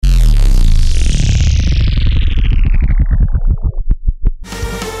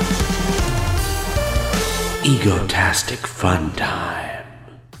Egotastic Fun Time.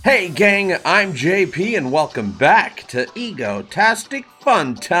 Hey gang, I'm JP and welcome back to Egotastic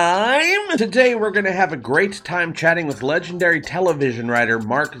Fun Time. Today we're going to have a great time chatting with legendary television writer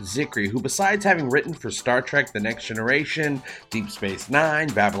Marc Zicree, who besides having written for Star Trek The Next Generation, Deep Space Nine,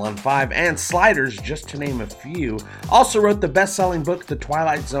 Babylon 5, and Sliders, just to name a few, also wrote the best-selling book The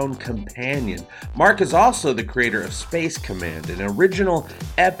Twilight Zone Companion. Marc is also the creator of Space Command, an original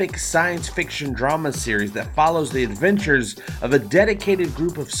epic science fiction drama series that follows the adventures of a dedicated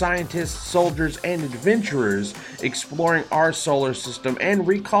group of scientists, soldiers, and adventurers exploring our solar system and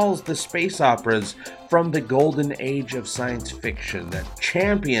recalls the space operas from the golden age of science fiction that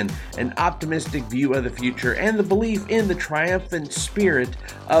champion an optimistic view of the future and the belief in the triumphant spirit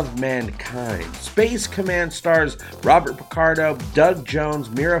of mankind. Space Command stars Robert Picardo, Doug Jones,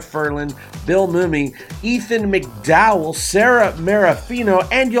 Mira Furlan, Bill Mumy, Ethan McDowell, Sarah Marafino,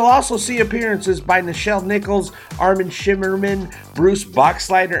 and you'll also see appearances by Nichelle Nichols, Armin Shimmerman, Bruce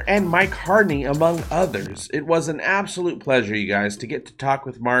Boxleitner, and Mike Harney, among others. It was an absolute pleasure, you guys, to get to talk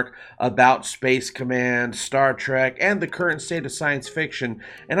with Marc about Space Command, Star Trek, and the current state of science fiction,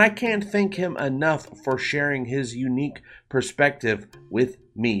 and I can't thank him enough for sharing his unique perspective with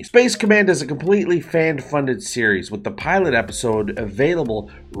me. Space Command is a completely fan-funded series with the pilot episode available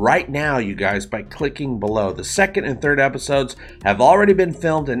right now, you guys, by clicking below. The second and third episodes have already been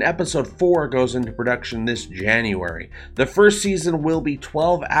filmed and episode 4 goes into production this January. The first season will be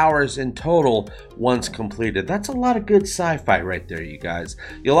 12 hours in total once completed. That's a lot of good sci-fi right there, you guys.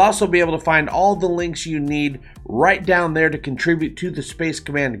 You'll also be able to find all the links you need right down there to contribute to the Space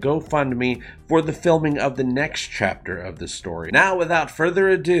Command GoFundMe for the filming of the next chapter of the story. Now, without further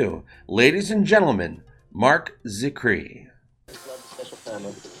ado, ladies and gentlemen, Marc Zicree.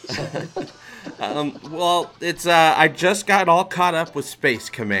 Well, it's I just got all caught up with Space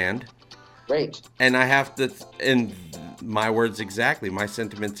Command. Great. And I have to, in my words exactly, my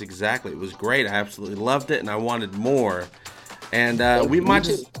sentiments exactly. It was great. I absolutely loved it, and I wanted more. And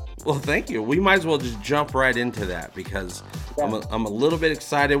well, thank you. We might as well just jump right into that because I'm a little bit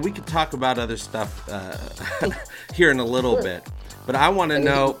excited. We could talk about other stuff here in a little bit, but I want to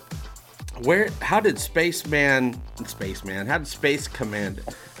know how did Space Command,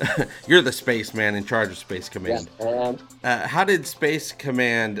 you're the spaceman in charge of Space Command. How did Space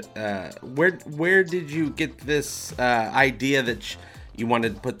Command, where did you get this idea that you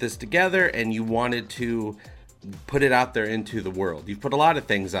wanted to put this together and you wanted to put it out there into the world? You've put a lot of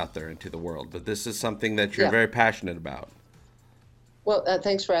things out there into the world, but this is something that you're very passionate about. Well,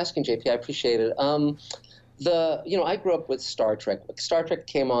 thanks for asking, JP. I appreciate it. I grew up with Star Trek. Star Trek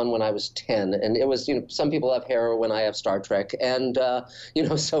came on when I was 10, and it was, some people have Heroin, I have Star Trek, and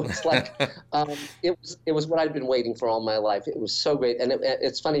so it's like it was what I'd been waiting for all my life. It was so great, and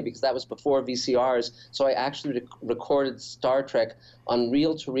it's funny because that was before VCRs, so I actually recorded Star Trek on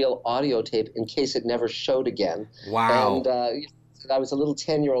reel-to-reel audio tape in case it never showed again. Wow! And I was a little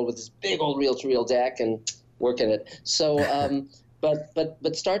 10-year-old with this big old reel-to-reel deck and working it. So.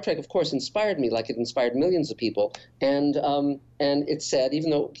 But Star Trek, of course, inspired me like it inspired millions of people. And it said, even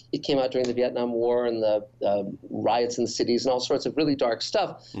though it came out during the Vietnam War and the riots in the cities and all sorts of really dark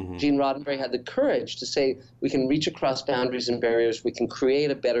stuff, Gene Roddenberry had the courage to say, we can reach across boundaries and barriers, we can create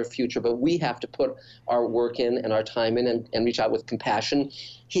a better future, but we have to put our work in and our time in and reach out with compassion.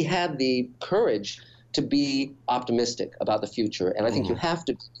 He had the courage to be optimistic about the future, and I think you have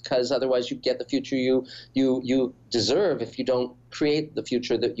to, because otherwise you get the future you deserve if you don't create the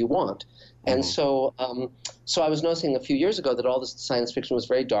future that you want. And so I was noticing a few years ago that all this science fiction was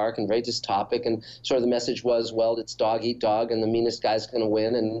very dark and very dystopic, and sort of the message was, well, it's dog eat dog, and the meanest guy's going to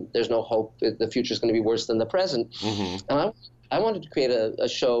win, and there's no hope. The future's going to be worse than the present. And I wanted to create a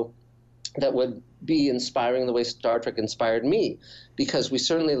show that would be inspiring the way Star Trek inspired me, because we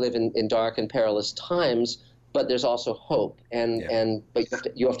certainly live in dark and perilous times, but there's also hope, but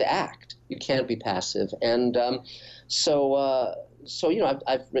you have to act. You can't be passive. And so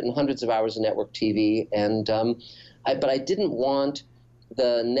I've written hundreds of hours of network TV, and but I didn't want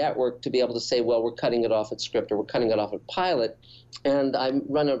the network to be able to say, well, we're cutting it off at script or we're cutting it off at pilot. And I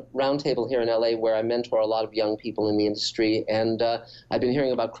run a roundtable here in LA where I mentor a lot of young people in the industry. And I've been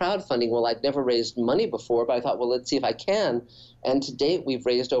hearing about crowdfunding. Well, I'd never raised money before, but I thought, well, let's see if I can. And to date, we've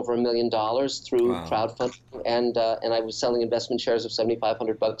raised over $1 million through crowdfunding. And I was selling investment shares of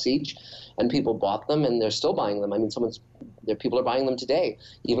 $7,500 each, and people bought them, and they're still buying them. I mean, people are buying them today,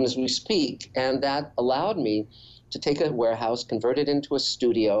 even as we speak. And that allowed me to take a warehouse, convert it into a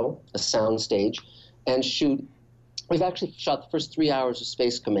studio, a sound stage, and shoot We've actually shot the first 3 hours of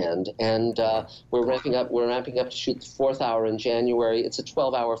Space Command, and we're ramping up. We're ramping up to shoot the fourth hour in January. It's a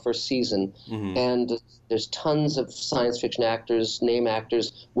 12-hour first season, and there's tons of science fiction actors, name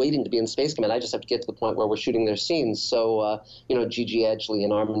actors, waiting to be in Space Command. I just have to get to the point where we're shooting their scenes. So Gigi Edgley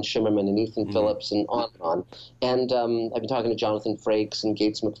and Armin Shimmerman and Ethan Phillips and on and on. And I've been talking to Jonathan Frakes and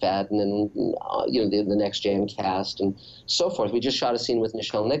Gates McFadden and the Next Gen cast and so forth. We just shot a scene with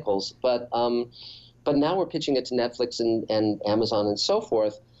Nichelle Nichols, but now we're pitching it to Netflix and Amazon and so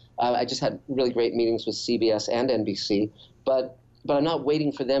forth. I just had really great meetings with CBS and NBC, but I'm not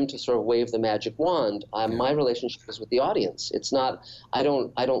waiting for them to sort of wave the magic wand. My relationship is with the audience. It's not. I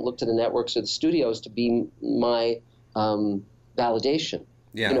don't look to the networks or the studios to be my validation.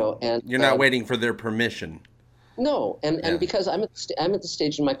 Yeah. And you're not waiting for their permission. No, and because I'm at the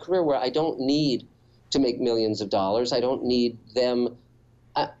stage in my career where I don't need to make millions of dollars. I don't need them.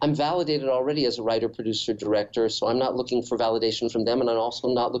 I'm validated already as a writer, producer, director, so I'm not looking for validation from them, and I'm also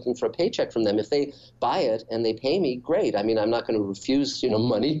not looking for a paycheck from them. If they buy it and they pay me, great. I mean, I'm not going to refuse,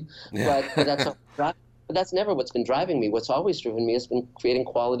 money, but that's not. But that's never what's been driving me. What's always driven me has been creating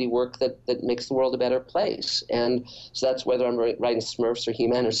quality work that makes the world a better place. And so that's whether I'm writing Smurfs or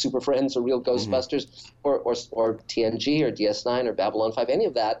He-Man or Super Friends or Real Ghostbusters or TNG or DS9 or Babylon 5, any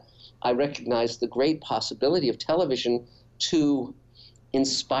of that. I recognize the great possibility of television to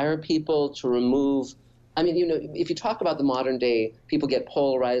inspire people, to remove. I mean, if you talk about the modern day, people get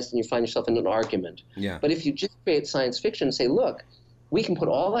polarized and you find yourself in an argument. Yeah. But if you just create science fiction and say, look, we can put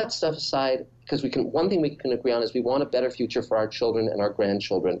all that stuff aside because one thing we can agree on is we want a better future for our children and our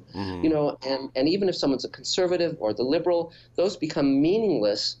grandchildren. And even if someone's a conservative or the liberal, those become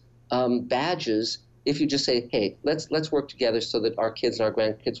meaningless badges if you just say, hey, let's work together so that our kids and our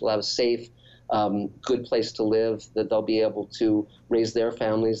grandkids will have a safe, good place to live, that they'll be able to raise their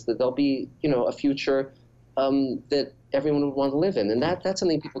families, that there'll be, a future that everyone would want to live in. And that's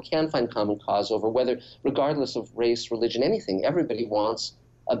something people can find common cause over, regardless of race, religion, anything. Everybody wants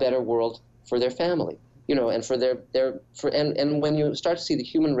a better world for their family, and for and when you start to see the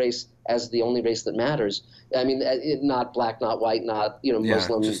human race as the only race that matters, I mean, not black, not white, not,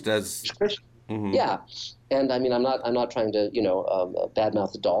 Muslim, just as Christian. Yeah. And I mean, I'm not trying to,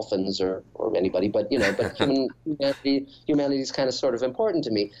 badmouth the dolphins or anybody, but humanity is kind of sort of important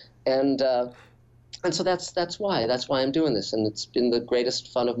to me. And so that's why I'm doing this. And it's been the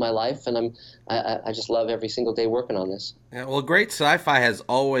greatest fun of my life. And I just love every single day working on this. Yeah, well, great sci-fi has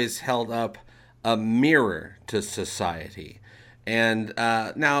always held up a mirror to society. And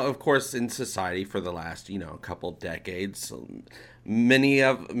now, of course, in society for the last, couple decades, many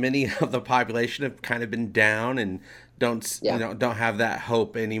of the population have kind of been down and don't have that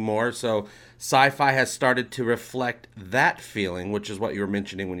hope anymore. So sci-fi has started to reflect that feeling, which is what you were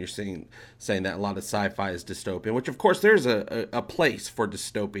mentioning when you're saying that a lot of sci-fi is dystopian, which of course there's a place for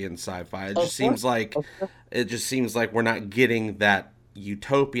dystopian sci-fi. It just seems like we're not getting that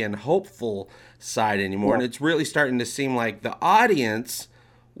utopian, hopeful side anymore. And it's really starting to seem like the audience,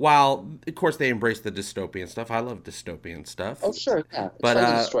 while of course they embrace the dystopian stuff. I love dystopian stuff. Oh, sure, yeah.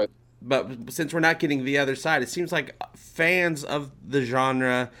 But since we're not getting the other side, it seems like fans of the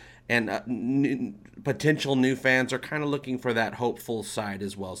genre and potential new fans are kind of looking for that hopeful side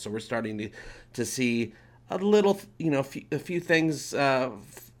as well. So we're starting to see a little, a few things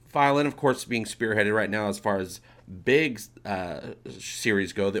file in. Of course, being spearheaded right now as far as big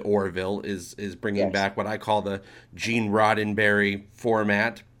series go. The Orville is bringing back what I call the Gene Roddenberry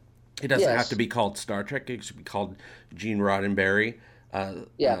format. It doesn't have to be called Star Trek. It should be called Gene Roddenberry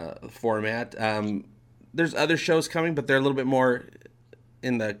format. There's other shows coming, but they're a little bit more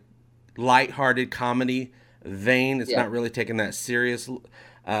in the lighthearted comedy vein. It's not really taking that serious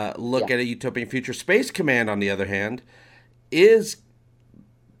look at a utopian future. Space Command, on the other hand, is,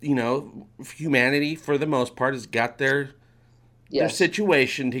 humanity for the most part has got their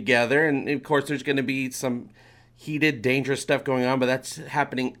situation together, and of course there's going to be some heated, dangerous stuff going on, but that's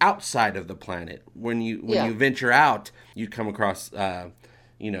happening outside of the planet. When you venture out, you come across,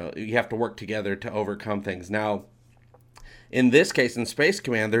 you have to work together to overcome things. Now, in this case, in Space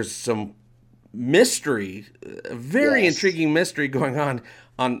Command, there's some mystery, a very intriguing mystery going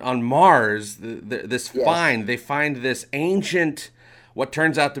on Mars. They find this ancient, what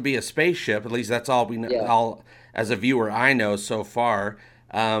turns out to be a spaceship. At least that's all we know. All as a viewer, I know so far.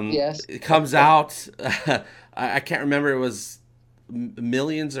 It comes out. I can't remember. It was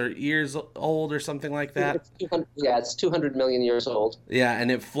millions or years old or something like that. It's 200 million years old. Yeah, and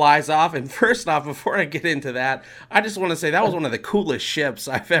it flies off. And first off, before I get into that, I just want to say that was one of the coolest ships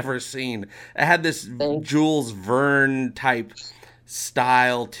I've ever seen. It had this Jules Verne type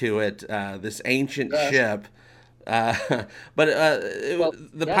style to it. This ancient ship Uh, but Well,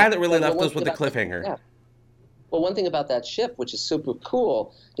 the yeah. pilot really Well, left one us thing with a about that, cliffhanger. yeah. Well, one thing about that ship, which is super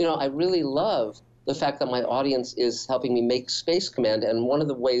cool, I really love the fact that my audience is helping me make Space Command. And one of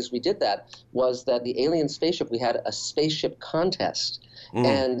the ways we did that was that the alien spaceship, we had a spaceship contest. Mm.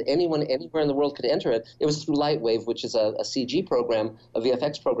 And anyone anywhere in the world could enter it. It was through Lightwave, which is a CG program, a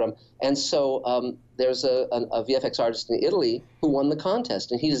VFX program. And so there's a VFX artist in Italy who won the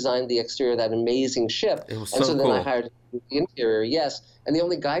contest, and he designed the exterior of that amazing ship. It was And so so then I cool. hired the interior, yes. And the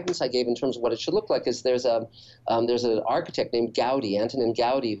only guidance I gave in terms of what it should look like is there's an architect named Gaudi, Antonin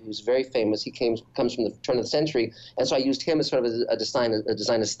Gaudi, who's very famous. He comes from the turn of the century, and so I used him as sort of a design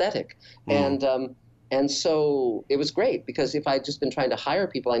aesthetic. Mm. And so it was great because if I'd just been trying to hire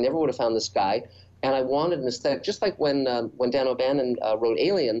people, I never would have found this guy. And I wanted an aesthetic, just like when Dan O'Bannon wrote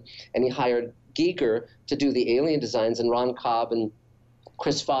Alien, and he hired Giger to do the alien designs, and Ron Cobb and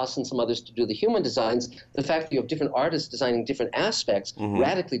Chris Foss and some others to do the human designs. The fact that you have different artists designing different aspects, Hmm.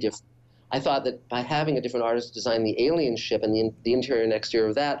 radically different. I thought that by having a different artist design the alien ship and the interior and exterior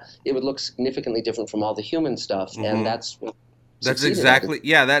of that, it would look significantly different from all the human stuff. And that's what That's succeeded at it. exactly,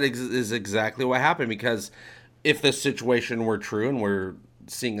 yeah, is exactly what happened, because if this situation were true and we're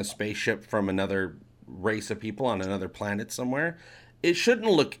seeing a spaceship from another race of people on another planet somewhere, it shouldn't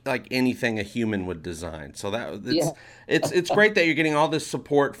look like anything a human would design. So that Yeah. it's great that you're getting all this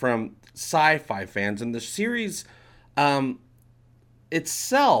support from sci-fi fans, and the series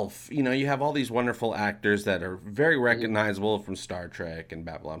itself, you have all these wonderful actors that are very recognizable from Star Trek and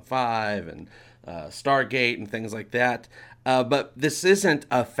Babylon 5 and Stargate and things like that. But this isn't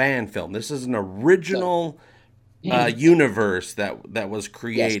a fan film. This is an So, original universe that was yes.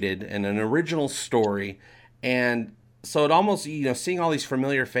 created, and an original story. And so it almost, seeing all these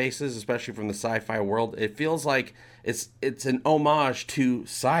familiar faces, especially from the sci-fi world, it feels like it's an homage to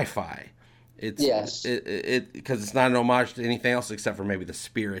sci-fi. It's Yes. it because it's not an homage to anything else except for maybe the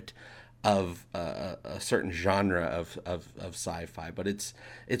spirit of a certain genre of sci-fi. But it's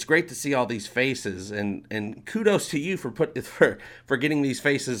great to see all these faces, and kudos to you for getting these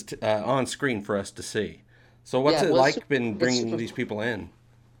faces on screen for us to see. So what's Yeah. it Well, like been it's bringing super. these people in?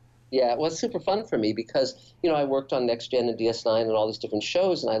 Yeah, well, it's super fun for me because, I worked on Next Gen and DS9 and all these different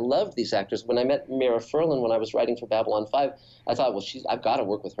shows, and I loved these actors. When I met Mira Furlan when I was writing for Babylon 5, I thought, well, I've got to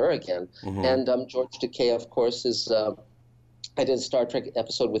work with her again. Hmm. And George Takei, of course, I did a Star Trek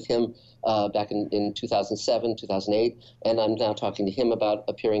episode with him back in 2007, 2008, and I'm now talking to him about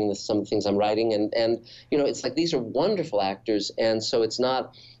appearing in some of the things I'm writing. And it's like these are wonderful actors, and so it's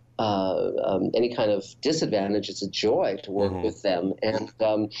not any kind of disadvantage. It's a joy to work Hmm. with them. And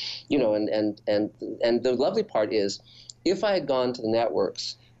and the lovely part is, if I had gone to the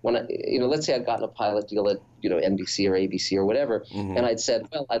networks when let's say I'd gotten a pilot deal at NBC or ABC or whatever, Hmm. and I'd said,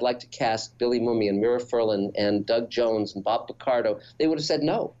 well, I'd like to cast Billy Mumy and Mira Furlan and Doug Jones and Bob Picardo, they would have said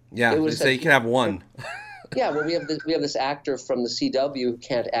no. Yeah, They would they have say you said, can have one. yeah, well, we have this actor from the CW who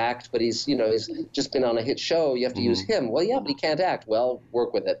can't act, but he's just been on a hit show. You have to use Hmm. him. Well, yeah, but he can't act. Well,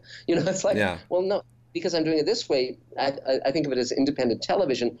 work with it. It's like, Yeah. well, no, because I'm doing it this way. I think of it as independent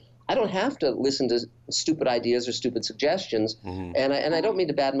television. I don't have to listen to stupid ideas or stupid suggestions, Hmm. and I don't mean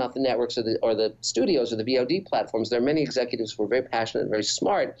to badmouth the networks or the studios or the VOD platforms. There are many executives who are very passionate and very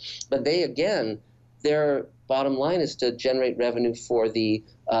smart, but their bottom line is to generate revenue for the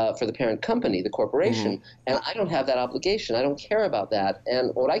parent company, the corporation. Hmm. And I don't have that obligation. I don't care about that.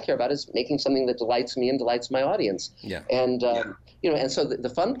 And what I care about is making something that delights me and delights my audience. Yeah. And and so the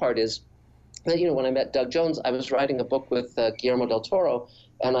fun part is that when I met Doug Jones, I was writing a book with Guillermo del Toro,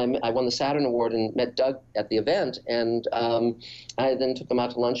 and I won the Saturn Award and met Doug at the event. And I then took him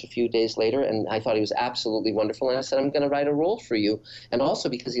out to lunch a few days later, and I thought he was absolutely wonderful. And I said, I'm going to write a role for you. And also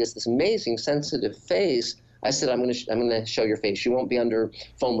because he has this amazing sensitive face, I said, I'm going to show your face. You won't be under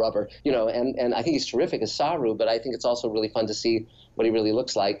foam rubber, And I think he's terrific as Saru, but I think it's also really fun to see what he really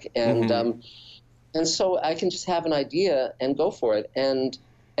looks like. Hmm. And so I can just have an idea and go for it. And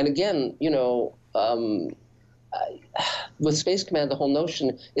again, with Space Command, the whole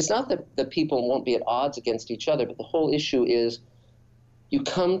notion, it's not that the people won't be at odds against each other, but the whole issue is you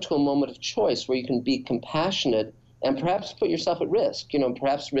come to a moment of choice where you can be compassionate and perhaps put yourself at risk,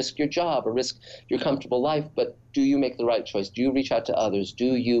 perhaps risk your job or risk your comfortable life, but do you make the right choice? Do you reach out to others?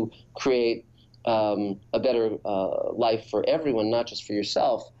 Do you create a better life for everyone, not just for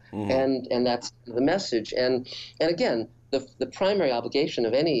yourself? Hmm. And that's the message. And again, the primary obligation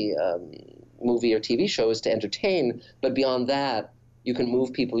of any movie or TV show is to entertain, but beyond that, you can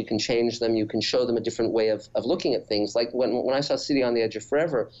move people, you can change them, you can show them a different way of looking at things. Like when I saw City on the Edge of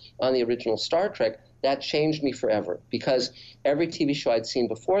Forever on the original Star Trek, that changed me forever, because every TV show I'd seen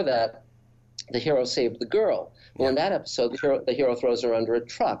before that, the hero saved the girl. Well, in that episode, the hero throws her under a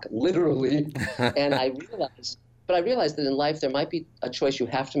truck, literally. And I realized that in life there might be a choice you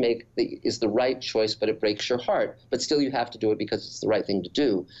have to make that is the right choice, but it breaks your heart. But still, you have to do it because it's the right thing to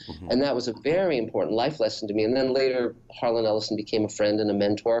do. And that was a very important life lesson to me. And then later, Harlan Ellison became a friend and a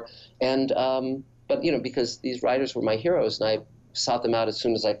mentor. And but because these writers were my heroes, and I sought them out as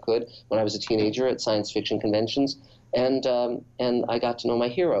soon as I could when I was a teenager at science fiction conventions. And I got to know my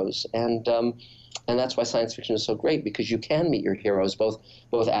heroes, and that's why science fiction is so great, because you can meet your heroes, both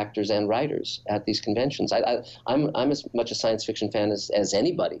actors and writers, at these conventions. I'm as much a science fiction fan as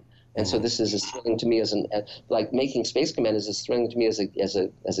anybody, and so this is as thrilling to me as like making Space Command is as thrilling to me as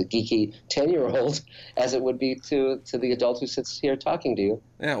a geeky 10-year-old as it would be to the adult who sits here talking to you.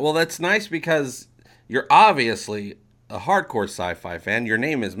 Yeah, well, that's nice because you're obviously a hardcore sci-fi fan. Your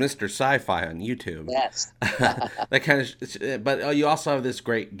name is Mr. Sci-Fi on YouTube. Yes. That kind of, but you also have this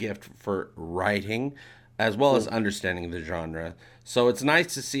great gift for writing, as well as understanding the genre. So it's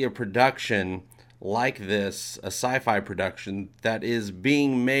nice to see a production like this, a sci-fi production that is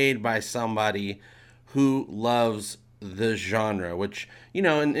being made by somebody who loves the genre. Which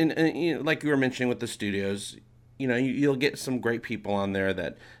and like you were mentioning with the studios, you'll get some great people on there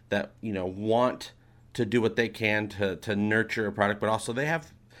that want to do what they can to nurture a product, but also they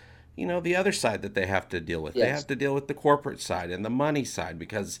have, the other side that they have to deal with. Yes. They have to deal with the corporate side and the money side,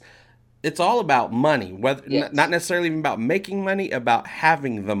 because it's all about money, whether not necessarily even about making money, about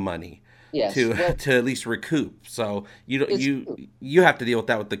having the money to at least recoup. So you have to deal with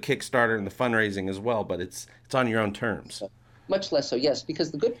that with the Kickstarter and the fundraising as well, but it's on your own terms. Much less so, yes,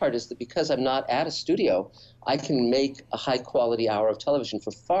 because the good part is that because I'm not at a studio, I can make a high quality hour of television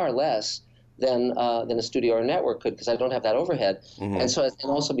for far less than a studio or a network could, because I don't have that overhead. And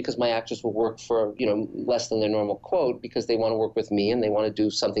also because my actors will work for less than their normal quote, because they want to work with me and they want to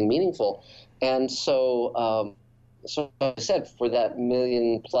do something meaningful. And so like I said, for that $1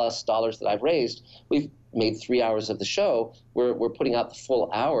 million+ that I've raised, we've made 3 hours of the show. We're putting out the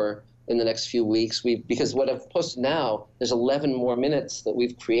full hour in the next few weeks. Because what I've posted now, there's 11 more minutes that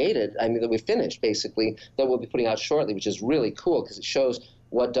we've created, that we've finished basically, that we'll be putting out shortly, which is really cool because it shows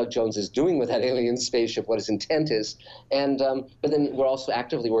what Doug Jones is doing with that alien spaceship, what his intent is. And but then we're also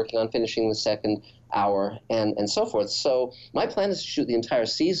actively working on finishing the second hour and so forth. So my plan is to shoot the entire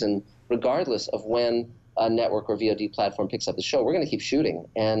season regardless of when a network or VOD platform picks up the show. We're going to keep shooting.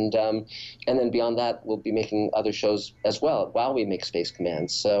 And then beyond that, we'll be making other shows as well while we make Space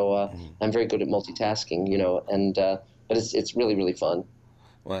Command. So I'm very good at multitasking, but it's really, really fun.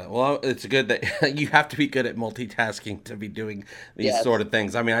 Well, it's good that you have to be good at multitasking to be doing these sort of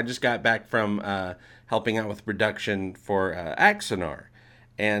things. I mean, I just got back from helping out with production for Axanar,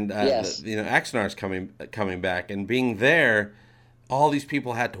 and Axanar's coming back, and being there, all these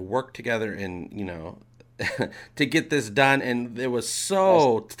people had to work together and to get this done, and it was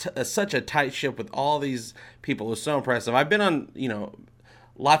such a tight ship with all these people. It was so impressive. I've been on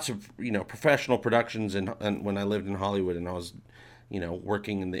lots of professional productions and when I lived in Hollywood, and I was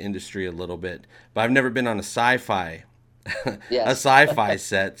working in the industry a little bit, but I've never been on a sci-fi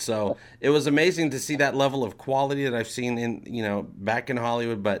set. So it was amazing to see that level of quality that I've seen in, back in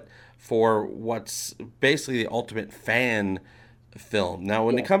Hollywood, but for what's basically the ultimate fan film. Now,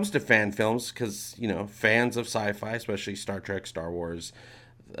 when it comes to fan films, because, fans of sci-fi, especially Star Trek, Star Wars,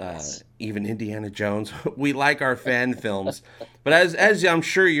 even Indiana Jones, we like our fan films. But as I'm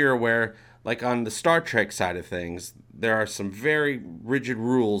sure you're aware, like on the Star Trek side of things, there are some very rigid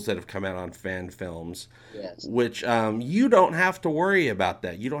rules that have come out on fan films, which you don't have to worry about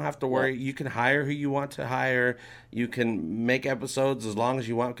that. You don't have to worry. You can hire who you want to hire. You can make episodes as long as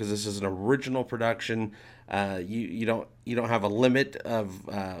you want, because this is an original production. You don't have a limit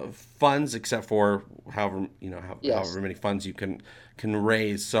of funds, except for however many funds you can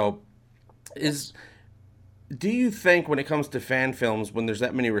raise. So do you think when it comes to fan films, when there's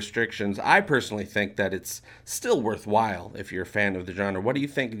that many restrictions, I personally think that it's still worthwhile if you're a fan of the genre. What do you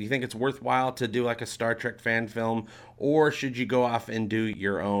think? Do you think it's worthwhile to do like a Star Trek fan film, or should you go off and do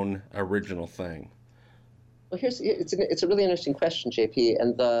your own original thing? Well, it's a really interesting question, JP,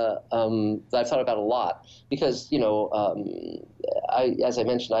 and that I've thought about a lot, because as I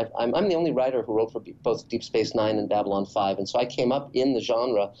mentioned, I'm the only writer who wrote for both Deep Space Nine and Babylon 5, and so I came up in the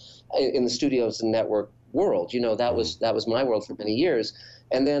genre, in the studios and network world. That was my world for many years.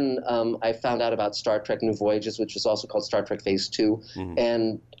 And then I found out about Star Trek New Voyages, which was also called Star Trek Phase 2.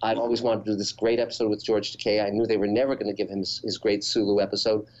 And I'd always wanted to do this great episode with George Takei. I knew they were never going to give him his great Sulu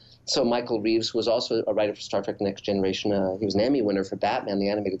episode. So Michael Reeves, who was also a writer for Star Trek: Next Generation, he was an Emmy winner for Batman, the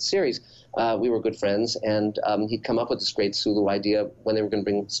animated series. We were good friends, and he'd come up with this great Sulu idea when they were going to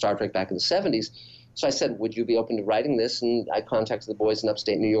bring Star Trek back in the 70s. So I said, would you be open to writing this? And I contacted the boys in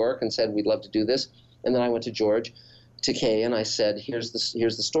upstate New York and said, we'd love to do this. And then I went to George Takei and I said, here's the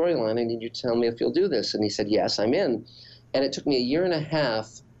storyline. I need you to tell me if you'll do this. And he said, yes, I'm in. And it took me a year and a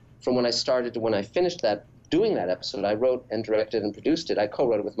half from when I started to when I finished doing that episode. I wrote and directed and produced it. I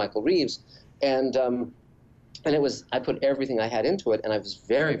co-wrote it with Michael Reeves. And it was, I put everything I had into it, and I was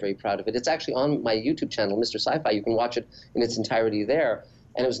very, very proud of it. It's actually on my YouTube channel, Mr. Sci-Fi. You can watch it in its entirety there.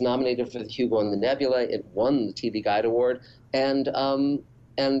 And it was nominated for the Hugo and the Nebula. It won the TV Guide Award. But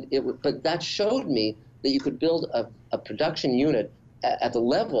that showed me that you could build a production unit at the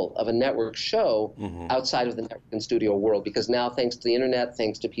level of a network show outside of the network and studio world, because now, thanks to the internet,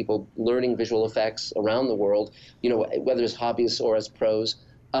 thanks to people learning visual effects around the world, whether as hobbyists or as pros,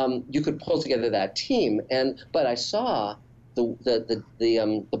 you could pull together that team. But I saw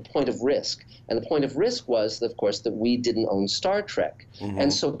the point of risk, and the point of risk was, of course, that we didn't own Star Trek.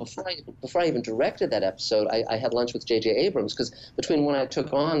 And so before I even directed that episode, I had lunch with J.J. Abrams, because between when I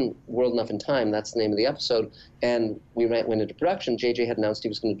took on World Enough and Time, that's the name of the episode, and we went into production, J.J. had announced he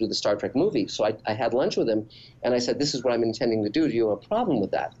was going to do the Star Trek movie. So I had lunch with him, and I said, this is what I'm intending to do. Do you have a problem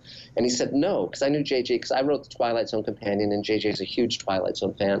with that? And he said, no, because I knew J.J., because I wrote the Twilight Zone Companion, and J.J. is a huge Twilight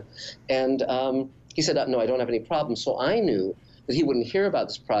Zone fan. And he said, no, I don't have any problem. So I knew that he wouldn't hear about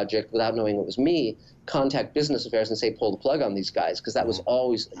this project without knowing it was me, contact business affairs and say, pull the plug on these guys, because that was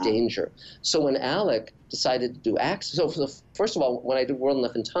always a danger. So when Alec decided to do Access, so first of all, when I did World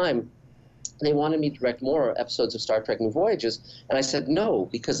Enough in Time, they wanted me to direct more episodes of Star Trek New Voyages, and I said no,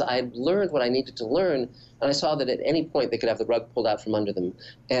 because I had learned what I needed to learn, and I saw that at any point they could have the rug pulled out from under them.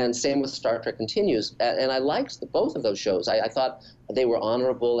 And same with Star Trek Continues, and I liked both of those shows. I thought they were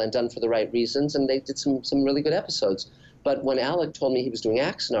honorable and done for the right reasons, and they did some really good episodes. But when Alec told me he was doing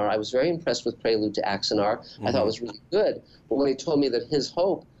Axanar, I was very impressed with Prelude to Axanar. I thought it was really good. But when he told me that his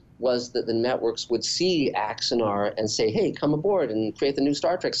hope was that the networks would see Axanar and say, hey, come aboard and create the new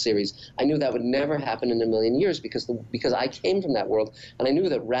Star Trek series, I knew that would never happen in a million years, because I came from that world, and I knew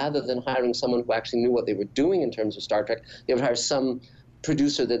that rather than hiring someone who actually knew what they were doing in terms of Star Trek, they would hire some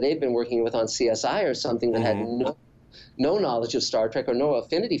producer that they'd been working with on CSI or something that had no knowledge of Star Trek or no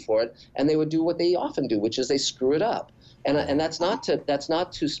affinity for it, and they would do what they often do, which is they screw it up. And that's not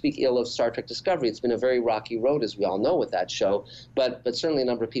to speak ill of Star Trek Discovery. It's been a very rocky road, as we all know, with that show. But certainly a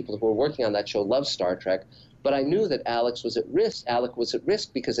number of people who were working on that show love Star Trek. But I knew that Alec was at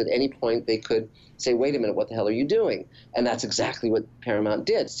risk because at any point they could say, wait a minute, what the hell are you doing? And that's exactly what Paramount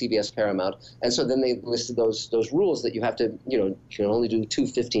did, CBS Paramount. And so then they listed those rules that you have to, you can only do 2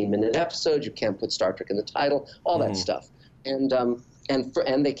 15-minute episodes, you can't put Star Trek in the title, all that stuff. And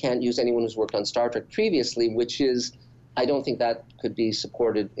they can't use anyone who's worked on Star Trek previously, which is, I don't think that could be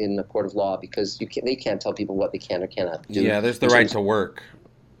supported in a court of law, because they can't tell people what they can or cannot do. Yeah, there's the right to work.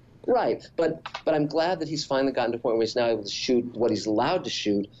 Right, but I'm glad that he's finally gotten to a point where he's now able to shoot what he's allowed to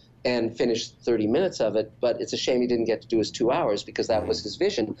shoot and finish 30 minutes of it. But it's a shame he didn't get to do his 2 hours, because that was his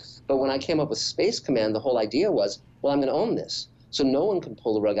vision. But when I came up with Space Command, the whole idea was, well, I'm going to own this. So no one can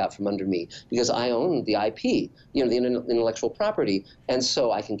pull the rug out from under me, because I own the IP, the intellectual property. And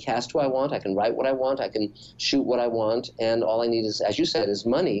so I can cast who I want, I can write what I want, I can shoot what I want, and all I need is, as you said, is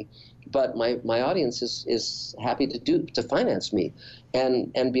money. But my audience is happy to finance me.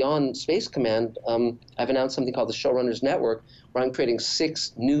 And beyond Space Command, I've announced something called the Showrunners Network, where I'm creating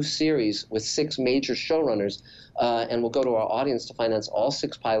 6 new series with 6 major showrunners, and we'll go to our audience to finance all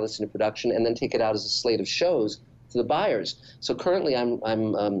 6 pilots into production, and then take it out as a slate of shows to the buyers. So currently I'm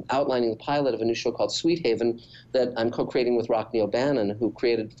outlining the pilot of a new show called Sweet Haven that I'm co-creating with Rockne O'Bannon, who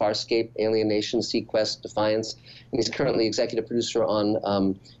created Farscape, Alien Nation, Sequest, Defiance, and he's currently executive producer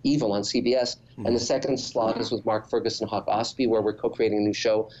on Evil on CBS. And the second slot is with Mark Ferguson and Hawk Ostby, where we're co-creating a new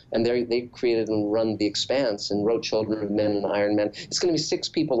show, and they created and run The Expanse and wrote Children of Men and Iron Man. It's going to be 6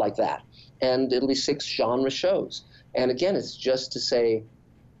 people like that, and it'll be 6 genre shows. And again, it's just to say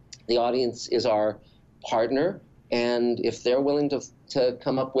the audience is our partner, and if they're willing to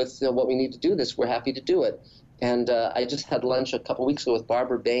come up with what we need to do this, we're happy to do it. And I just had lunch a couple weeks ago with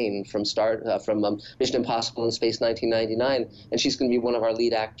Barbara Bain from Mission Impossible in Space 1999, and she's going to be one of our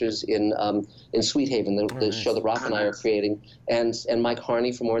lead actors in Sweet Haven, the show that Rock and I are creating. And Mike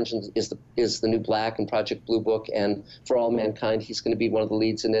Harney from Orange is the New Black and Project Blue Book, and For All Mankind, he's going to be one of the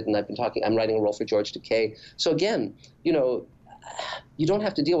leads in it. And I'm writing a role for George Takei. So again, you don't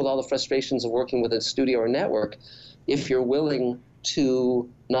have to deal with all the frustrations of working with a studio or network if you're willing to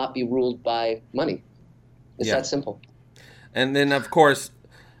not be ruled by money. It's that simple. And then, of course,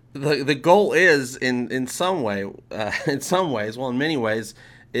 the goal is in some way, in some ways, well, in many ways,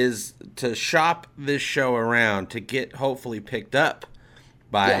 is to shop this show around to get hopefully picked up Yeah.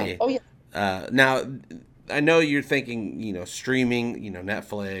 by. Oh yeah. Now, I know you're thinking, streaming,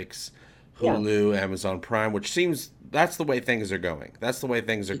 Netflix, Yeah. Hulu, Amazon Prime, which seems that's the way things are going. That's the way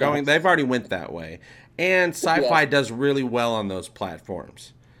things are going. Yes. They've already went that way, and Yes. Sci-Fi does really well on those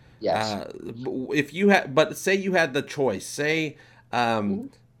platforms. Yes. If you had, but say you had the choice, say um,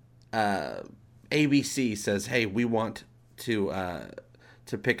 Mhm. ABC says, "Hey, we want to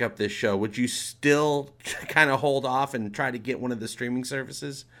pick up this show," would you still kind of hold off and try to get one of the streaming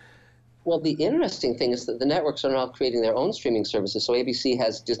services? Well, the interesting thing is that the networks are now creating their own streaming services. So ABC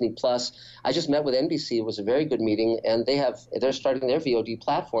has Disney Plus. I just met with NBC. It was a very good meeting, and they're starting their VOD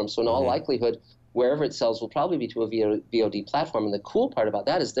platform. So in all Mm-hmm. likelihood, wherever it sells will probably be to a VOD platform. And the cool part about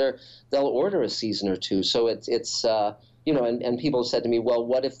that is they'll order a season or two. So it's and people have said to me, well,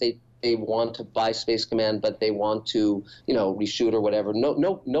 what if they want to buy Space Command, but they want to, reshoot or whatever.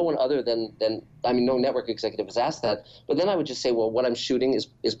 No one other than I mean, no network executive has asked that. But then I would just say, well, what I'm shooting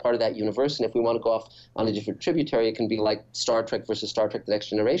is part of that universe, and if we want to go off on a different tributary, it can be like Star Trek versus Star Trek: The Next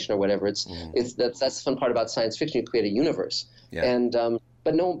Generation or whatever. That's the fun part about science fiction. You create a universe, Yeah. and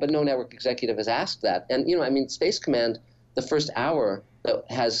but no network executive has asked that. And I mean, Space Command, the first hour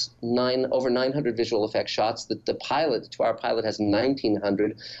has over 900 visual effects shots. The pilot, the 2-hour pilot, has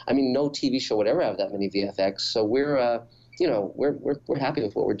 1,900. I mean, no TV show would ever have that many VFX. So we're happy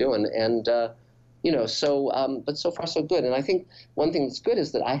with what we're doing, and but so far so good. And I think one thing that's good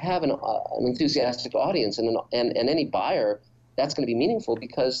is that I have an enthusiastic audience, and any buyer, that's going to be meaningful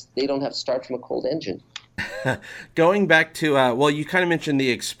because they don't have to start from a cold engine. Going back to well, you kind of mentioned The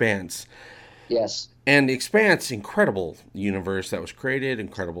Expanse. Yes. And The Expanse, incredible universe that was created,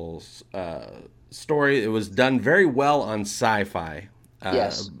 incredible story. It was done very well on Sci-Fi.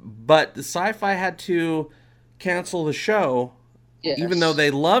 Yes. But the Sci-Fi had to cancel the show, Yes. even though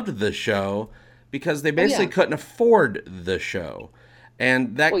they loved the show, because they basically yeah. couldn't afford the show.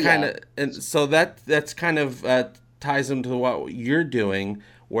 And that Well, kind yeah. of, and so that's kind of ties into what you're doing.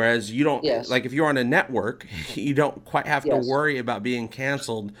 Whereas you don't, Yes. like if you're on a network, you don't quite have to Yes. worry about being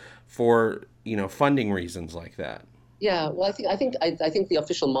canceled for funding reasons like that. Yeah, well, I think the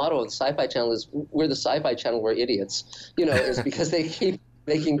official motto of the Sci-Fi Channel is "We're the Sci-Fi Channel, we're idiots." Is because they keep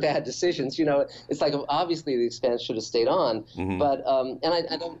making bad decisions. It's like obviously The Expanse should have stayed on, Mm-hmm. but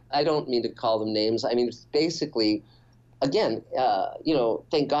and I don't mean to call them names. I mean, it's basically, again,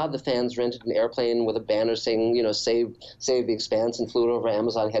 thank God the fans rented an airplane with a banner saying, save The Expanse, and flew it over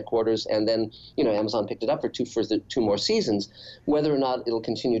Amazon headquarters, and then, Amazon picked it up for the 2 more seasons. Whether or not it'll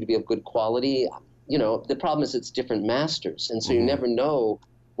continue to be of good quality, the problem is it's different masters, and so you never know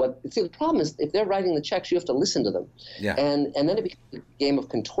what. See, the problem is if they're writing the checks, you have to listen to them, Yeah. and then it becomes a game of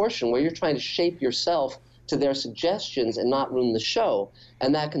contortion where you're trying to shape yourself to their suggestions and not ruin the show.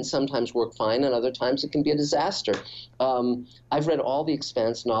 And that can sometimes work fine, and other times it can be a disaster. I've read all the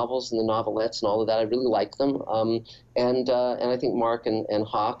Expanse novels and the novelettes and all of that. I really like them. And I think Mark and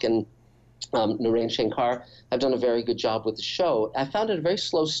Hawk and Narain Shankar have done a very good job with the show. I found it a very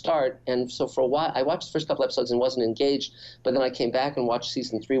slow start, and so for a while, I watched the first couple episodes and wasn't engaged, but then I came back and watched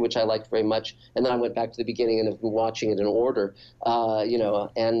season 3, which I liked very much, and then I went back to the beginning and have been watching it in order,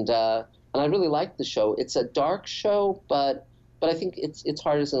 and I really liked the show. It's a dark show, but I think its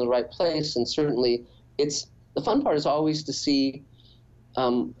heart is in the right place, and certainly the fun part is always to see.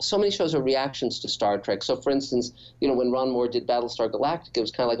 So many shows are reactions to Star Trek. So, for instance, when Ron Moore did Battlestar Galactica, it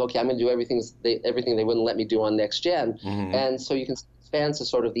was kind of like, okay, I'm going to do everything they wouldn't let me do on Next Gen. Mm-hmm. And so you can see Expanse as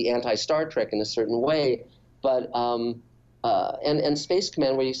sort of the anti-Star Trek in a certain way. But and Space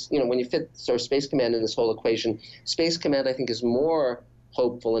Command, where when you fit sort of Space Command in this whole equation, Space Command I think is more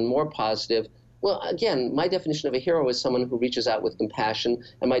hopeful and more positive. Well, again, my definition of a hero is someone who reaches out with compassion,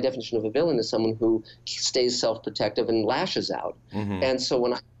 and my definition of a villain is someone who stays self-protective and lashes out. Mm-hmm. And so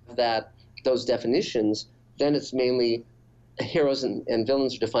when I have those definitions, then it's mainly heroes and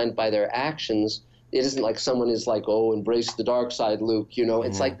villains are defined by their actions. It isn't like someone is like, oh, embrace the dark side, Luke.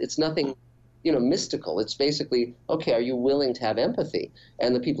 It's like it's nothing, mystical. It's basically, okay, are you willing to have empathy?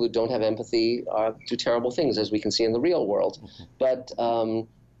 And the people who don't have empathy do terrible things, as we can see in the real world. But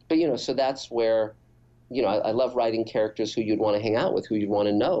so that's where, I love writing characters who you'd want to hang out with, who you'd want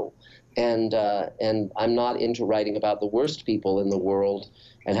to know. And I'm not into writing about the worst people in the world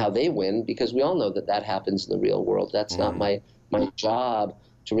and how they win, because we all know that happens in the real world. That's not my job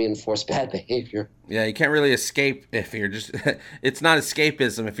to reinforce bad behavior. Yeah, you can't really escape if you're just, it's not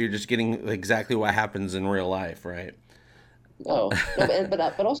escapism if you're just getting exactly what happens in real life, right? No,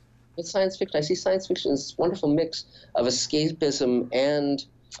 but also with science fiction, I see science fiction as this wonderful mix of escapism and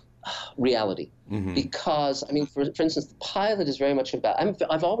reality. Because, I mean, for instance, the pilot is very much about,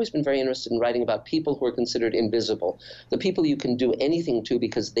 I've always been very interested in writing about people who are considered invisible, the people you can do anything to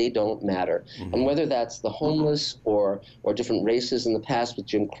because they don't matter. And whether that's the homeless or different races in the past with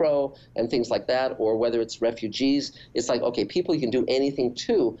Jim Crow and things like that, or whether it's refugees, it's like, okay, people you can do anything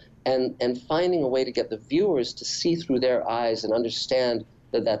to, and finding a way to get the viewers to see through their eyes and understand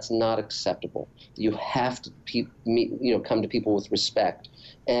that that's not acceptable. You have to come to people with respect.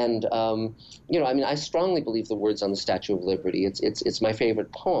 And I mean, I strongly believe the words on the Statue of Liberty. It's my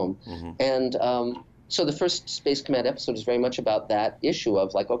favorite poem. And so the first Space Command episode is very much about that issue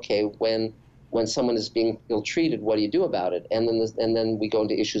of like, okay, when someone is being ill-treated, what do you do about it? And then we go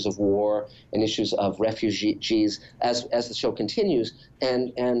into issues of war and issues of refugees as the show continues.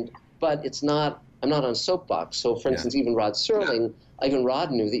 But it's not. I'm not on a soapbox. So, for instance, even Rod Serling. Even Rod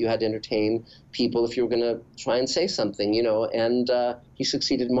knew that you had to entertain people if you were going to try and say something, and he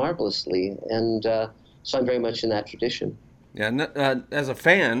succeeded marvelously. And so I'm very much in that tradition. Yeah, as a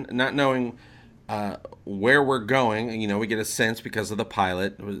fan, not knowing where we're going, we get a sense because of the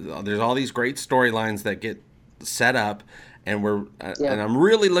pilot. There's all these great storylines that get set up, and and I'm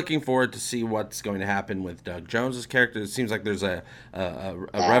really looking forward to see what's going to happen with Doug Jones's character. It seems like there's a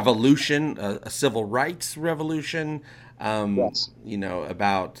revolution, a civil rights revolution.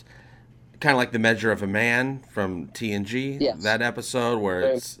 About kind of like The Measure of a Man from TNG, that episode where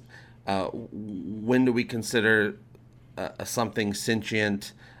it's when do we consider something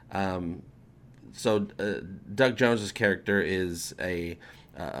sentient? So Doug Jones's character is a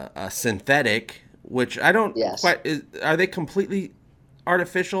synthetic, which I don't quite. Are they completely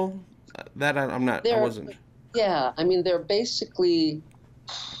artificial? That I'm not. I wasn't. Yeah, I mean they're basically.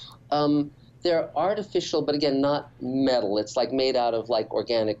 They're artificial, but again, not metal. It's like made out of like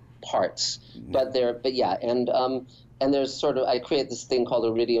organic parts. But there's sort of, I create this thing called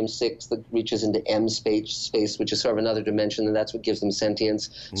Iridium 6 that reaches into M space, which is sort of another dimension, and that's what gives them sentience.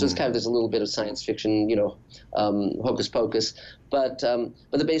 So it's kind of, there's a little bit of science fiction, hocus pocus. But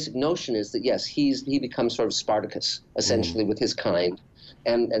the basic notion is that yes, he becomes sort of Spartacus essentially with his kind,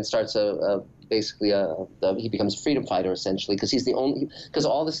 and starts he becomes a freedom fighter essentially because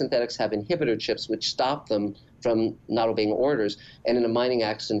all the synthetics have inhibitor chips which stop them from not obeying orders. And in a mining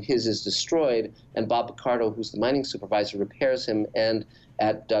accident, his is destroyed, and Bob Picardo, who's the mining supervisor, repairs him. And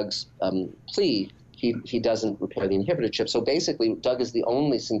at Doug's plea, he doesn't repair the inhibitor chip. So basically, Doug is the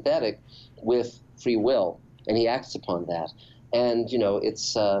only synthetic with free will, and he acts upon that. And,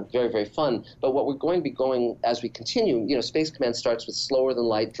 it's very, very fun. But what we're going to be going as we continue, Space Command starts with slower than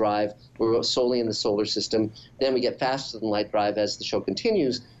light drive. We're solely in the solar system. Then we get faster than light drive as the show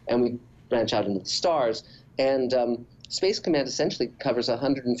continues, and we branch out into the stars. And Space Command essentially covers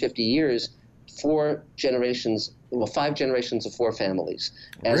 150 years, 5 generations of 4 families.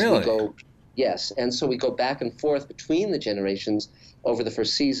 As really? We go, yes. And so we go back and forth between the generations over the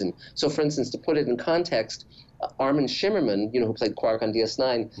first season. So, for instance, to put it in context, Armin Shimmerman, who played Quark on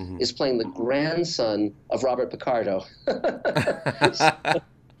DS9, is playing the grandson of Robert Picardo, and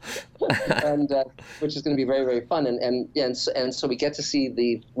which is going to be very, very fun. And so we get to see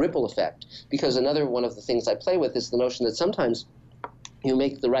the ripple effect, because another one of the things I play with is the notion that sometimes you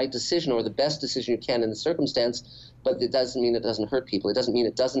make the right decision or the best decision you can in the circumstance, but it doesn't mean it doesn't hurt people. It doesn't mean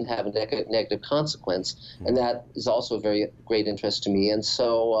it doesn't have a negative consequence, and that is also a very great interest to me. And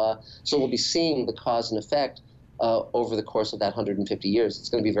so we'll be seeing the cause and effect over the course of that 150 years. It's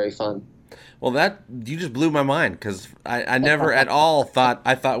going to be very fun. Well, you just blew my mind, because I never at all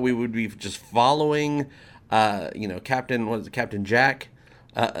thought we would be just following, Captain Jack.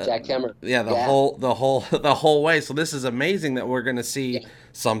 Jack Kemmer. Yeah, the whole way. So this is amazing that we're going to see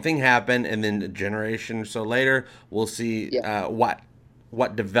something happen, and then a generation or so later, we'll see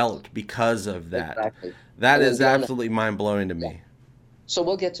what developed because of that. Exactly. That is absolutely mind blowing to me. So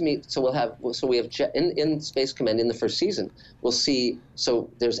we'll get to meet. So we have in Space Command in the first season. We'll see. So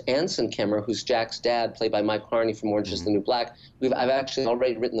there's Anson Kemmer, who's Jack's dad, played by Mike Harney from Orange Is the New Black. I've actually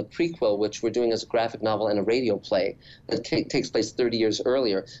already written the prequel, which we're doing as a graphic novel and a radio play that takes place 30 years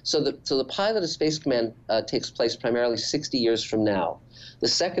earlier. So the pilot of Space Command takes place primarily 60 years from now. The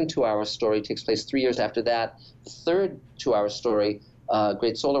second 2-hour story takes place 3 years after that. The third 2-hour story,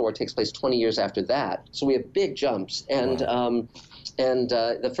 Great Solar War, takes place 20 years after that. So we have big jumps. And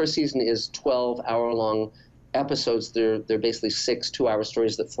the first season is 12-hour-long episodes. They're basically 6 2-hour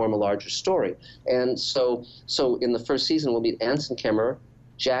stories that form a larger story. And so in the first season, we'll meet Anson Kemmer,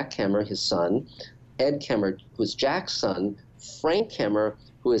 Jack Kemmer, his son, Ed Kemmer, who's Jack's son, Frank Kemmer,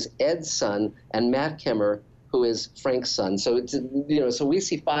 who is Ed's son, and Matt Kemmer, who is Frank's son. So it's, so we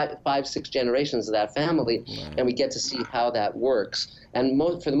see five, six generations of that family, and we get to see how that works. And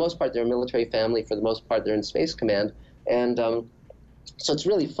for the most part, they're a military family. For the most part, they're in Space Command, and so it's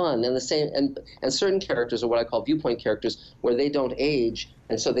really fun. And the same, and certain characters are what I call viewpoint characters, where they don't age,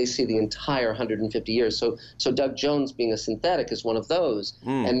 and so they see the entire 150 years. So Doug Jones, being a synthetic, is one of those,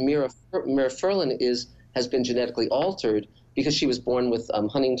 and Mira Furlan has been genetically altered because she was born with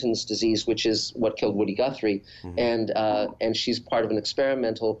Huntington's disease, which is what killed Woody Guthrie, and she's part of an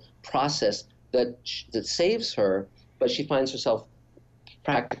experimental process that saves her, but she finds herself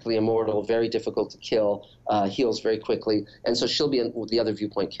practically immortal, very difficult to kill, heals very quickly, and so she'll be the other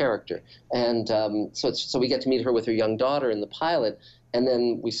viewpoint character. And so we get to meet her with her young daughter in the pilot, and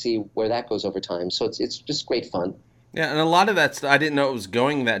then we see where that goes over time. So it's just great fun. Yeah, and a lot of that I didn't know it was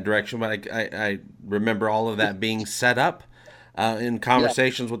going that direction, but I remember all of that being set up in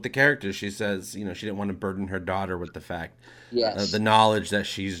conversations with the characters. She says, she didn't want to burden her daughter with the fact, the knowledge that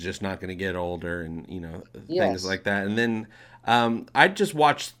she's just not going to get older, and things like that. And then I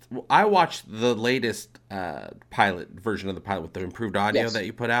watched the latest pilot version of the pilot with the improved audio that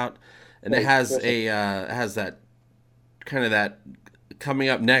you put out, and it has has that kind of that coming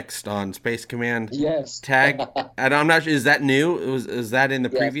up next on Space Command tag. And I'm not sure, is that new? Is that in the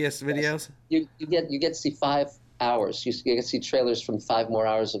previous videos? You get to see 5 hours. You get to see trailers from 5 more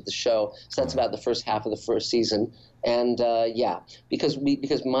hours of the show. So that's about the first half of the first season. And because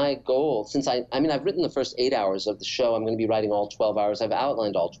my goal, since I've written the first 8 hours of the show, I'm going to be writing all 12 hours. I've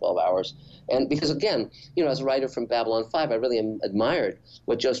outlined all 12 hours. And because, again, as a writer from Babylon 5, I really admired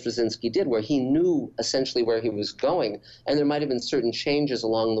what Joe Straczynski did, where he knew essentially where he was going. And there might have been certain changes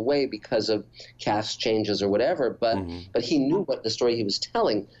along the way because of cast changes or whatever, but he knew what the story he was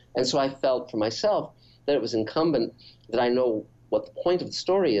telling. And so I felt for myself that it was incumbent that I know what the point of the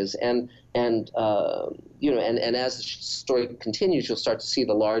story is, and as the story continues, you'll start to see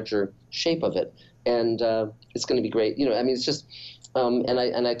the larger shape of it, and it's going to be great. It's just,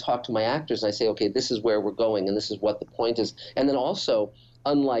 and I talk to my actors and I say, okay, this is where we're going, and this is what the point is. And then also,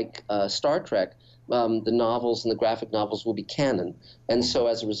 unlike Star Trek, the novels and the graphic novels will be canon, and so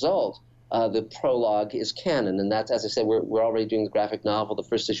as a result, the prologue is canon, and that's, as I said, we're already doing the graphic novel. The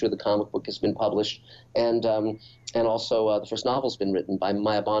first issue of the comic book has been published, and also the first novel's been written by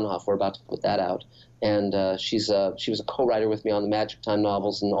Maya Bonhoff. We're about to put that out, and she was a co-writer with me on the Magic Time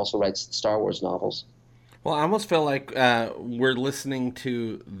novels, and also writes the Star Wars novels. Well, I almost feel like we're listening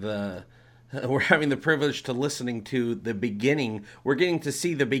to we're having the privilege to listening to the beginning. We're getting to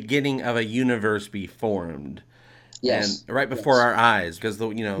see the beginning of a universe be formed. Yes. And right before our eyes, because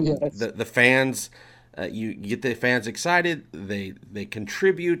the fans, you get the fans excited, they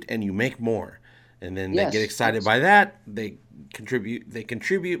contribute, and you make more, and then they get excited by that, they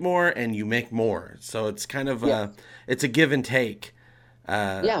contribute more, and you make more. So it's kind of it's a give and take,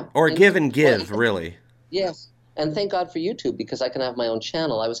 or a give and give, really. Yes, and thank God for YouTube, because I can have my own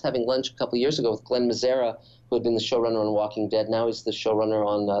channel. I was having lunch a couple of years ago with Glenn Mazzara, who had been the showrunner on Walking Dead. Now he's the showrunner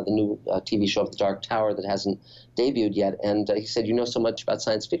on the new TV show of The Dark Tower that hasn't debuted yet. And he said, so much about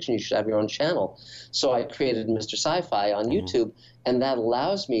science fiction, you should have your own channel. So I created Mr. Sci-Fi on YouTube, and that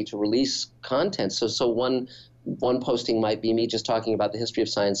allows me to release content. So one posting might be me just talking about the history of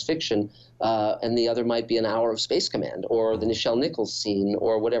science fiction, and the other might be an hour of Space Command, or the Nichelle Nichols scene,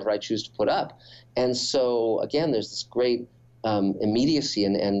 or whatever I choose to put up. And so, again, there's this great immediacy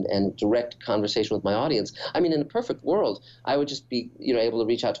and direct conversation with my audience. In a perfect world, I would just be able to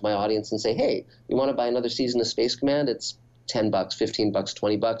reach out to my audience and say, hey, you want to buy another season of Space Command? It's $10, $15,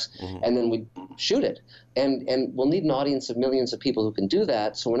 $20, and then we shoot it. And we'll need an audience of millions of people who can do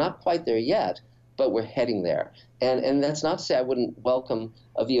that. So we're not quite there yet, but we're heading there. And that's not to say I wouldn't welcome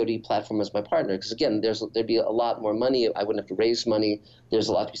a VOD platform as my partner, because again, there'd be a lot more money. I wouldn't have to raise money. There's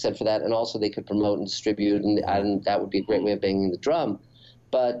a lot to be said for that, and also they could promote and distribute, and that would be a great way of banging the drum.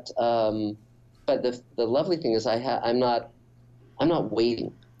 But the lovely thing is I'm not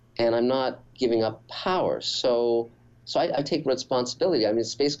waiting, and I'm not giving up power. So I take responsibility.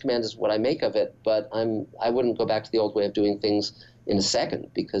 Space Command is what I make of it, but I wouldn't go back to the old way of doing things in a second,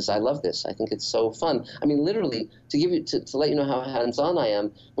 because I love this. I think it's so fun. Literally, to let you know how hands-on I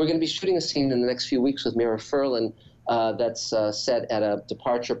am, we're going to be shooting a scene in the next few weeks with Mira Furlan that's set at a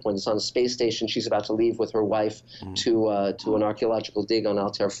departure point. It's on a space station. She's about to leave with her wife to an archaeological dig on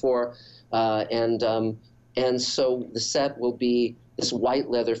Altair 4. And so the set will be this white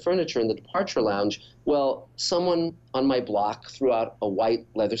leather furniture in the departure lounge. Well, someone on my block threw out a white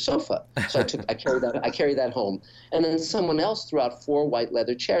leather sofa, so I carried that home. And then someone else threw out 4 white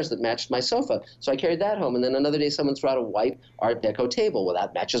leather chairs that matched my sofa, so I carried that home. And then another day, someone threw out a white Art Deco table. Well,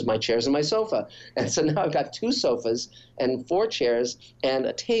 that matches my chairs and my sofa. And so now I've got 2 sofas and 4 chairs and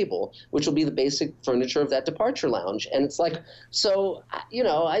a table, which will be the basic furniture of that departure lounge. And it's like, so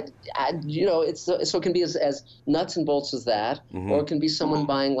so it can be as nuts and bolts as that, or it can be someone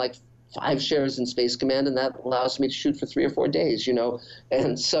buying like 5 shares in Space Command, and that allows me to shoot for 3 or 4 days,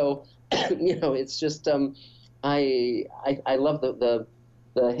 And so, it's just I love the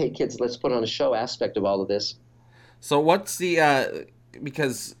hey kids, let's put on a show aspect of all of this. So what's the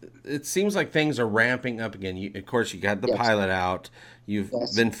because it seems like things are ramping up again. Of course, you got the pilot out. You've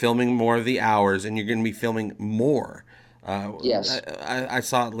been filming more of the hours, and you're going to be filming more. Yes. I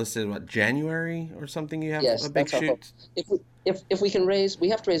saw it listed, January or something? You have a big shoot? If we can raise, we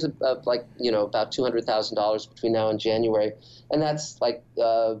have to raise about $200,000 between now and January, and that's I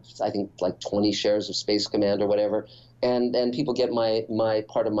think 20 shares of Space Command or whatever, and people get my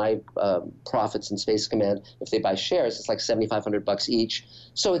part of my profits in Space Command if they buy shares. It's like $7,500 each,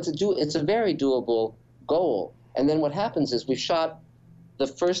 so it's a very doable goal. And then what happens is we've shot the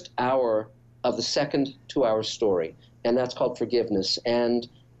first hour of the second 2-hour story, and that's called Forgiveness, and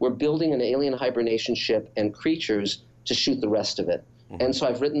we're building an alien hibernation ship and creatures to shoot the rest of it. And so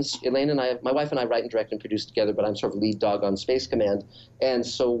I've written, Elaine and I, my wife and I write and direct and produce together, but I'm sort of lead dog on Space Command. And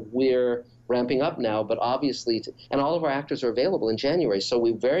so we're ramping up now, but obviously, and all of our actors are available in January, so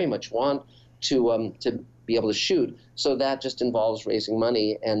we very much want to be able to shoot. So that just involves raising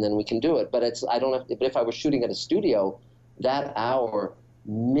money, and then we can do it. But but if I were shooting at a studio, that hour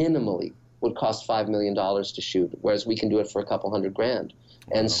minimally would cost $5 million to shoot, whereas we can do it for a couple $100,000.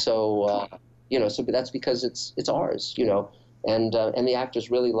 And so, so that's because it's ours, and the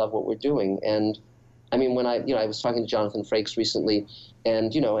actors really love what we're doing. And I mean, when I was talking to Jonathan Frakes recently,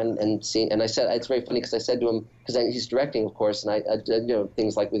 and and I said, it's very funny because I said to him, because he's directing, of course, and I did,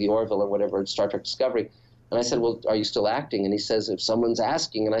 things like with the Orville or whatever, Star Trek Discovery. And I said, well, are you still acting? And he says, if someone's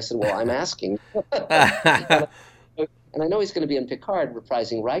asking. And I said, well, I'm asking. And I know he's going to be in Picard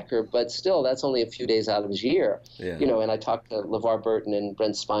reprising Riker, but still, that's only a few days out of his year. Yeah. And I talked to LeVar Burton and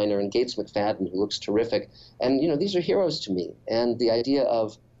Brent Spiner and Gates McFadden, who looks terrific. And, these are heroes to me. And the idea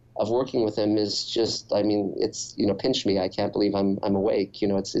of working with them is just, I mean, it's, pinch me. I can't believe I'm awake.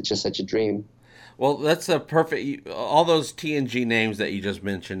 It's just such a dream. Well, that's a perfect, all those TNG names that you just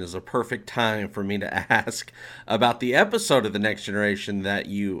mentioned is a perfect time for me to ask about the episode of The Next Generation that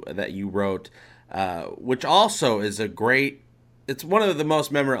you wrote. Which also is a great, it's one of the most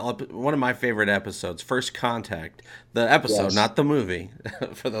memorable, one of my favorite episodes, First Contact, the episode, not the movie,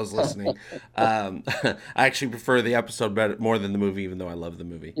 for those listening. I actually prefer the episode more than the movie, even though I love the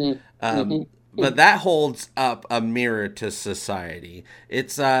movie. But that holds up a mirror to society.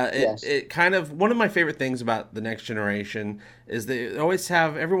 It's it kind of, one of my favorite things about The Next Generation is they always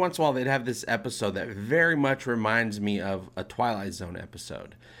have, every once in a while, they'd have this episode that very much reminds me of a Twilight Zone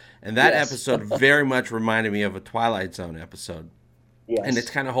episode. And that episode very much reminded me of a Twilight Zone episode. Yes. And it's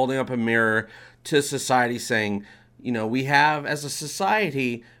kind of holding up a mirror to society saying, we have, as a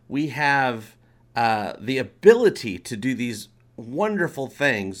society, we have the ability to do these wonderful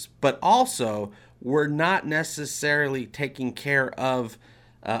things, but also we're not necessarily taking care of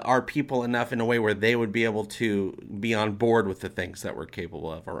our people enough in a way where they would be able to be on board with the things that we're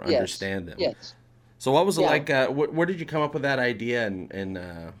capable of or understand them. Yes. So what was it like? Where did you come up with that idea, and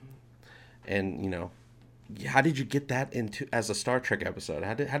how did you get that into as a Star Trek episode?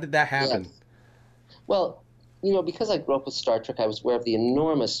 How did that happen? Yes. Well, because I grew up with Star Trek, I was aware of the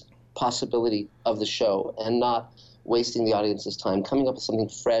enormous possibility of the show and not wasting the audience's time, coming up with something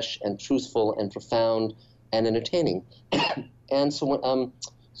fresh and truthful and profound and entertaining. And so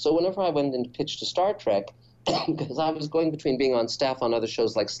whenever I went and pitched to Star Trek, because I was going between being on staff on other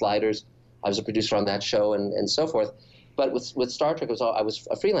shows like Sliders, I was a producer on that show and so forth. But with Star Trek, I was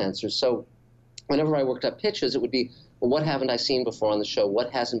a freelancer. So whenever I worked up pitches, it would be, well, what haven't I seen before on the show?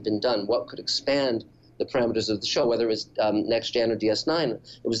 What hasn't been done? What could expand the parameters of the show? Whether it was Next Gen or DS9,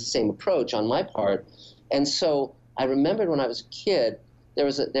 it was the same approach on my part. And so I remembered when I was a kid, there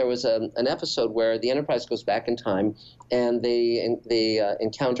was an episode where the Enterprise goes back in time, and they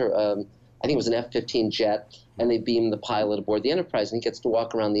encounter, I think it was an F-15 jet, and they beam the pilot aboard the Enterprise, and he gets to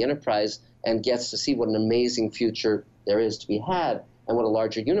walk around the Enterprise and gets to see what an amazing future there is to be had and what a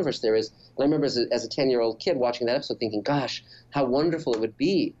larger universe there is. And I remember as a 10-year-old kid watching that episode thinking, gosh, how wonderful it would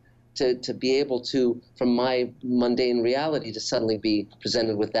be to be able to, from my mundane reality, to suddenly be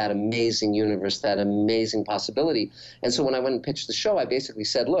presented with that amazing universe, that amazing possibility. And so when I went and pitched the show, I basically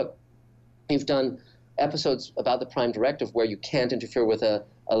said, look, you've done episodes about the Prime Directive where you can't interfere with a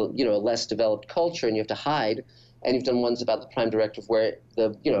less developed culture and you have to hide. And you've done ones about the Prime Directive where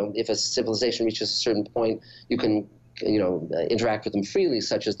if a civilization reaches a certain point, you can interact with them freely,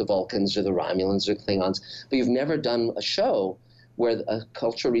 such as the Vulcans or the Romulans or the Klingons. But you've never done a show where a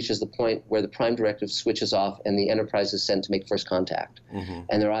culture reaches the point where the Prime Directive switches off and the Enterprise is sent to make first contact. Mm-hmm.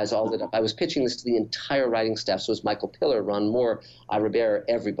 And their eyes all lit up. I was pitching this to the entire writing staff, so it was Michael Piller, Ron Moore, Ira Behr,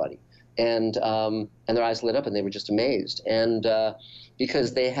 everybody. And their eyes lit up and they were just amazed. And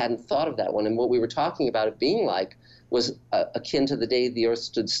because they hadn't thought of that one. And what we were talking about it being like was akin to the day the Earth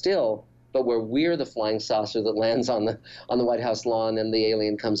stood still, but where we're the flying saucer that lands on the White House lawn and the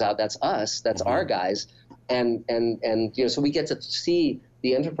alien comes out. That's us. That's our guys. And so we get to see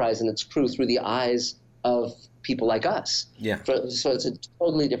the Enterprise and its crew through the eyes of people like us. Yeah. So it's a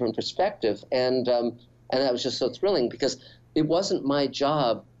totally different perspective. And that was just so thrilling because it wasn't my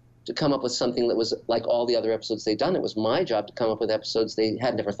job to come up with something that was like all the other episodes they'd done. It was my job to come up with episodes they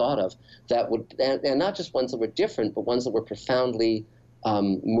had never thought of that would, and not just ones that were different, but ones that were profoundly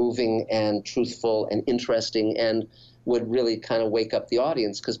moving and truthful and interesting and would really kind of wake up the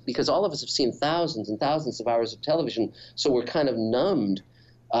audience because all of us have seen thousands and thousands of hours of television, so we're kind of numbed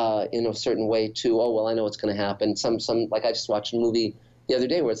in a certain way to, oh, well, I know what's going to happen. Some like I just watched a movie the other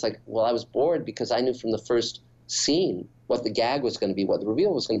day where it's like, well, I was bored because I knew from the first scene what the gag was going to be, what the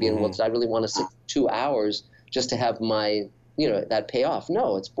reveal was going to be, and what did I really want to sit 2 hours just to have my, that payoff?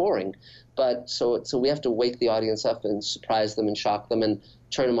 No, it's boring. But so we have to wake the audience up and surprise them and shock them and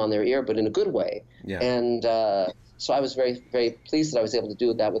turn them on their ear, but in a good way. Yeah. And so I was very, very pleased that I was able to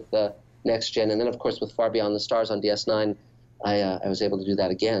do that with the Next Gen. And then, of course, with Far Beyond the Stars on DS9, I was able to do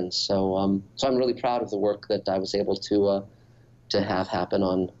that again. So I'm really proud of the work that I was able to have happen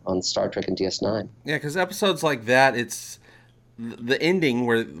on Star Trek and DS9. Yeah, because episodes like that, it's the ending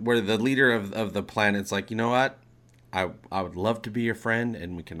where the leader of the planet's like, you know what? I would love to be your friend,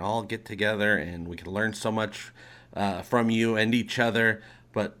 and we can all get together, and we can learn so much from you and each other,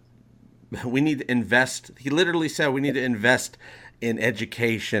 but we need to invest. He literally said we need to invest in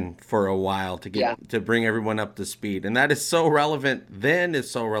education for a while to bring everyone up to speed. And that is so relevant then, is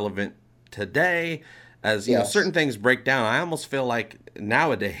so relevant today, as certain things break down. I almost feel like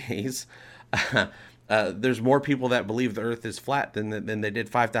nowadays there's more people that believe the Earth is flat than they did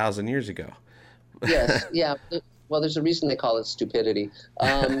 5,000 years ago. Yes, yeah. Well, there's a reason they call it stupidity.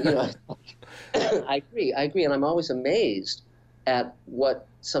 I agree, and I'm always amazed at what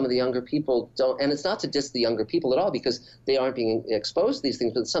some of the younger people don't. And it's not to diss the younger people at all, because they aren't being exposed to these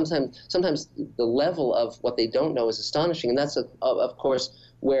things. But sometimes the level of what they don't know is astonishing, and that's of course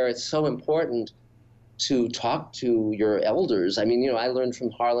where it's so important to talk to your elders. I mean, I learned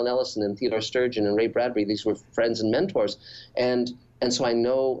from Harlan Ellison and Theodore Sturgeon and Ray Bradbury. These were friends and mentors, and so I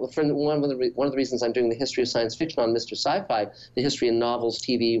know one of the reasons I'm doing the history of science fiction on Mr. Sci-Fi, the history in novels,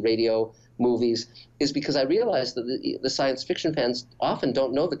 TV, radio, movies, is because I realize that the science fiction fans often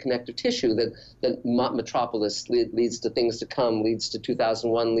don't know the connective tissue that Metropolis leads to things to come, leads to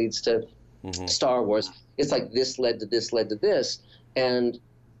 2001, leads to Star Wars. It's like this led to this, led to this, and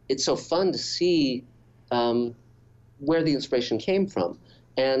it's so fun to see where the inspiration came from,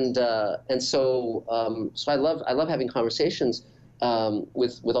 and so I love having conversations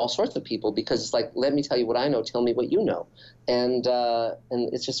with all sorts of people, because it's like, let me tell you what I know, tell me what you know, and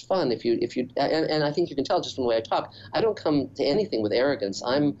it's just fun if you and I think you can tell just from the way I talk. I don't come to anything with arrogance.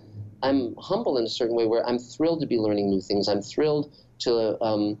 I'm humble in a certain way, where I'm thrilled to be learning new things. I'm thrilled to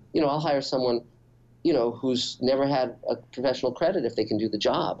I'll hire someone who's never had a professional credit if they can do the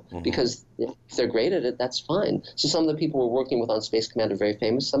job, because if they're great at it, that's fine. So some of the people we're working with on Space Command are very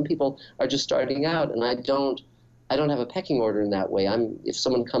famous. Some people are just starting out, and I don't have a pecking order in that way. If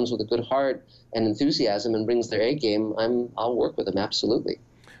someone comes with a good heart and enthusiasm and brings their A game, I'll work with them, absolutely.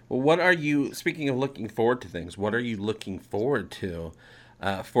 Well, speaking of looking forward to things, what are you looking forward to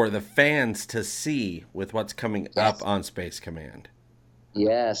for the fans to see with what's coming up on Space Command?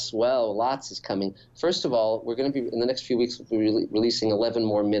 Yes, well, lots is coming. First of all, we're going to be, in the next few weeks, we'll be releasing 11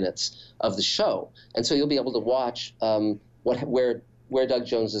 more minutes of the show. And so you'll be able to watch where where Doug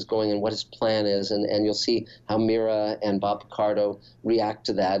Jones is going and what his plan is, and you'll see how Mira and Bob Picardo react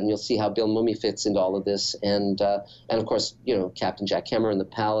to that, and you'll see how Bill Mumy fits into all of this, and of course, Captain Jack Cameron, the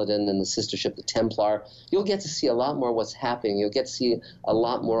Paladin, and the sister ship, the Templar. You'll get to see a lot more what's happening. You'll get to see a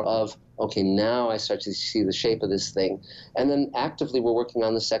lot more of, okay, now I start to see the shape of this thing. And then actively we're working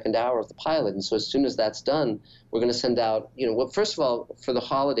on the second hour of the pilot, and so as soon as that's done, we're going to send out, first of all, for the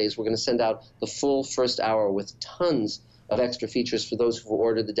holidays, we're going to send out the full first hour with tons of extra features for those who've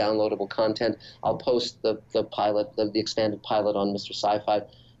ordered the downloadable content. I'll post the pilot, the expanded pilot on Mr. Sci-Fi.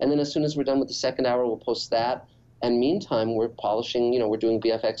 And then as soon as we're done with the second hour, we'll post that. And meantime, we're polishing, we're doing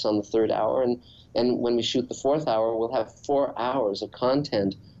VFX on the third hour. And when we shoot the fourth hour, we'll have 4 hours of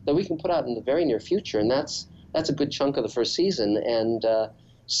content that we can put out in the very near future. And that's a good chunk of the first season. And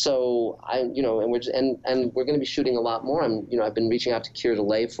so and we're going to be shooting a lot more. I've been reaching out to Keir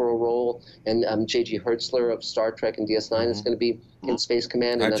Delay for a role, and J.G. Hertzler of Star Trek and DS9 is going to be in Space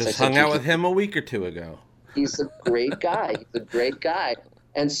Command. And I just hung out with him a week or two ago. He's a great guy. He's a great guy.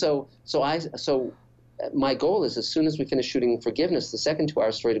 And so my goal is, as soon as we finish shooting Forgiveness, the second 2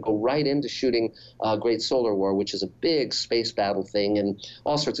 hour story, to go right into shooting Great Solar War, which is a big space battle thing, and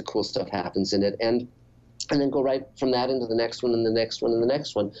all sorts of cool stuff happens in it. And then go right from that into the next one and the next one and the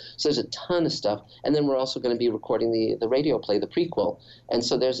next one. So there's a ton of stuff. And then we're also going to be recording the radio play, the prequel. And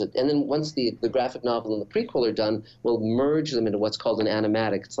so and then once the graphic novel and the prequel are done, we'll merge them into what's called an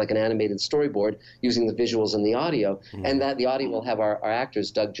animatic. It's like an animated storyboard using the visuals and the audio. And that the audio will have our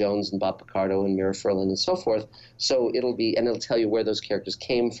actors, Doug Jones and Bob Picardo and Mira Furlan and so forth. So it'll tell you where those characters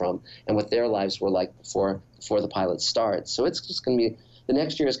came from and what their lives were like before the pilot starts. So it's just going to be, the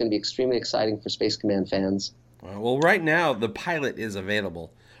next year is going to be extremely exciting for Space Command fans. Well, right now, the pilot is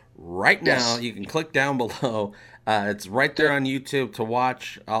available. Right now, Yes. You can click down below. It's right there on YouTube to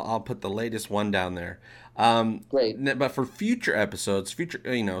watch. I'll put the latest one down there. Great. But for future episodes,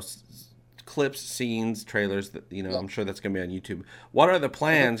 clips, scenes, trailers, I'm sure that's going to be on YouTube. What are the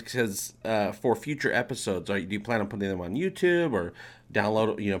plans? Because for future episodes, do you plan on putting them on YouTube or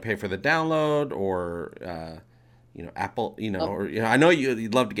download? Pay for the download or Apple, or I know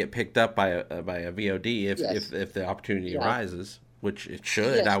you'd love to get picked up by a VOD if the opportunity arises, which it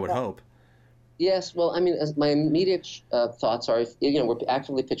should. Yes, I would hope. Yes, well, as my immediate thoughts are, we're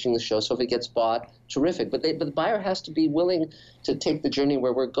actively pitching the show, so if it gets bought, terrific. But the buyer has to be willing to take the journey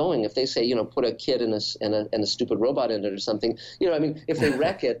where we're going. If they say, put a kid and a stupid robot in it or something, if they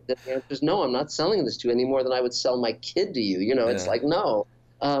wreck it, then the answer is no. I'm not selling this to you any more than I would sell my kid to you. It's like no.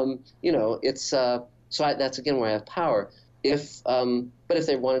 It's. So that's again where I have power. But if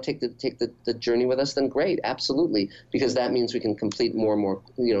they want to take the journey with us, then great, absolutely, because that means we can complete more and more,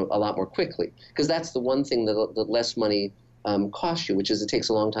 a lot more quickly. Because that's the one thing that less money costs you, which is it takes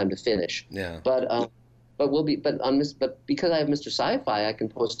a long time to finish. Yeah. But because I have Mr. Sci-Fi, I can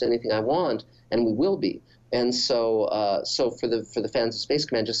post anything I want, and we will be. And so for the fans of Space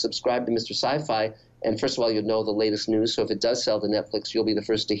Command, just subscribe to Mr. Sci-Fi. And first of all, you'll know the latest news. So if it does sell to Netflix, you'll be the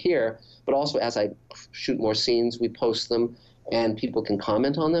first to hear. But also, as I shoot more scenes, we post them, and people can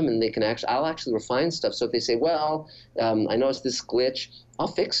comment on them, and they can I'll actually refine stuff. So if they say, well, I noticed this glitch, I'll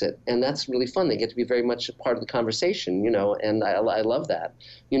fix it. And that's really fun. They get to be very much a part of the conversation, and I love that.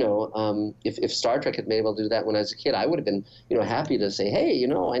 If Star Trek had been able to do that when I was a kid, I would have been, happy to say, hey,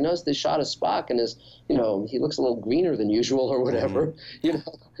 I noticed this shot of Spock, and he looks a little greener than usual or whatever,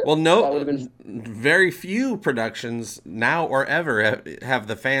 Well, no, been... very few productions now or ever have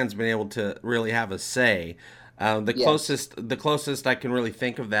the fans been able to really have a say. The closest I can really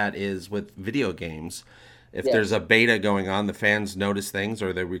think of that is with video games. If there's a beta going on, the fans notice things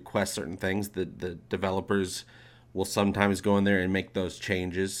or they request certain things. The developers will sometimes go in there and make those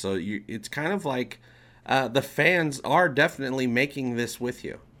changes. So it's kind of like the fans are definitely making this with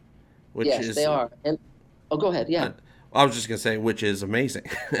you. Yes, they are. And go ahead. Yeah. I was just going to say, which is amazing.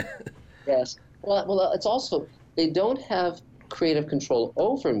 Yes. Well, it's also, they don't have creative control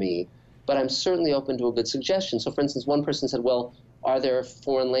over me, but I'm certainly open to a good suggestion. So, for instance, one person said, well, are there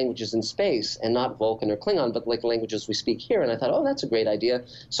foreign languages in space, and not Vulcan or Klingon, but like languages we speak here? And I thought, oh, that's a great idea.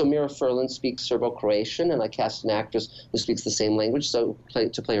 So Mira Furlan speaks Serbo-Croatian, and I cast an actress who speaks the same language to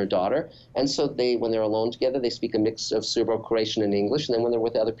play her daughter. And so when they're alone together, they speak a mix of Serbo-Croatian and English, and then when they're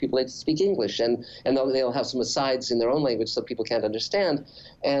with other people, they speak English. And they'll have some asides in their own language so people can't understand.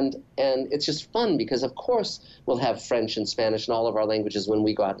 And it's just fun because, of course, we'll have French and Spanish and all of our languages when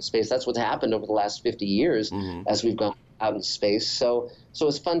we go out in space. That's what's happened over the last 50 years as we've gone out in space. So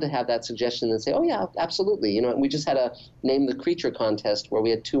it's fun to have that suggestion and say, oh yeah, absolutely. And we just had a Name the Creature contest where we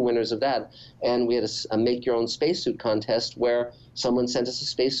had 2 winners of that. And we had a Make Your Own Spacesuit contest where someone sent us a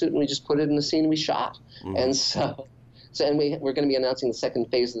spacesuit and we just put it in the scene we shot. And so So, and we're going to be announcing the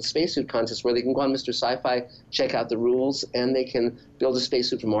second phase of the spacesuit contest, where they can go on Mr. Sci-Fi, check out the rules, and they can build a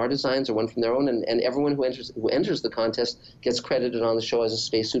spacesuit from our designs or one from their own. And everyone who enters the contest gets credited on the show as a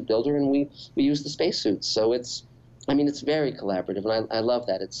spacesuit builder, and we use the spacesuits. So it's very collaborative, and I love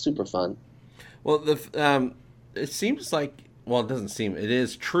that. It's super fun. Well, it seems like, well, it doesn't seem, it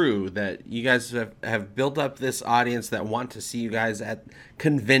is true that you guys have built up this audience that want to see you guys at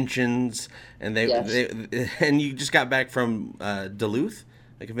conventions, and and you just got back from Duluth,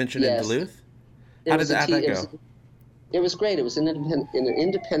 a convention in Duluth. How'd that go? It was great. It was an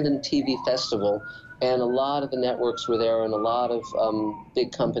independent TV festival, and a lot of the networks were there, and a lot of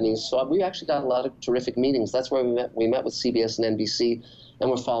big companies. So we actually got a lot of terrific meetings. That's where we met. We met with CBS and NBC, and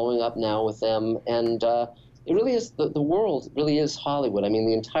we're following up now with them. And it really is, the world really is Hollywood. I mean,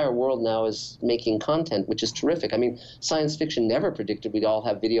 the entire world now is making content, which is terrific. I mean, science fiction never predicted we'd all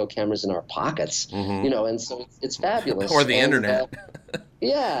have video cameras in our pockets, and so it's fabulous. Or the internet.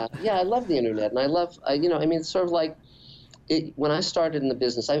 Yeah, I love the internet, and I love, it's sort of like, when I started in the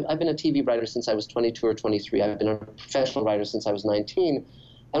business, I've been a TV writer since I was 22 or 23. I've been a professional writer since I was 19.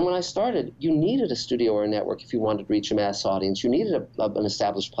 And when I started, you needed a studio or a network if you wanted to reach a mass audience. You needed an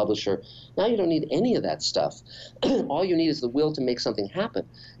established publisher. Now you don't need any of that stuff. All you need is the will to make something happen.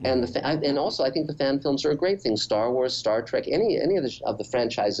 And and also, I think the fan films are a great thing. Star Wars, Star Trek, any of the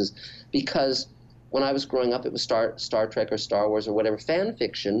franchises, because when I was growing up, it was Star Trek or Star Wars or whatever, fan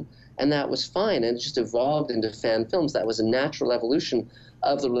fiction, and that was fine. And it just evolved into fan films. That was a natural evolution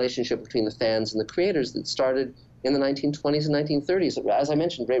of the relationship between the fans and the creators that started in the 1920s and 1930s. As I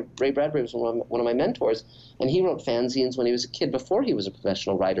mentioned, Ray Bradbury was one of my mentors, and he wrote fanzines when he was a kid before he was a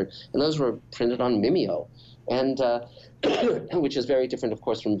professional writer, and those were printed on Mimeo, and which is very different, of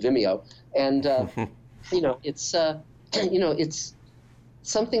course, from Vimeo. And it's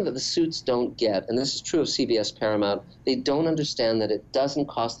something that the suits don't get, and this is true of CBS Paramount. They don't understand that it doesn't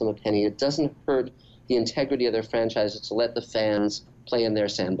cost them a penny. It doesn't hurt the integrity of their franchises to let the fans play in their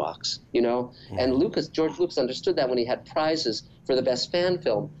sandbox, And George Lucas understood that when he had prizes for the best fan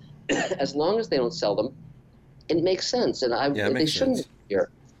film. As long as they don't sell them, it makes sense, and they shouldn't here.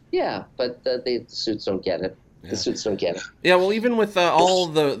 Yeah, but the suits don't get it. The suits don't get it. Yeah, well, even with all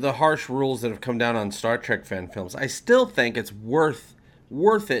the harsh rules that have come down on Star Trek fan films, I still think it's worth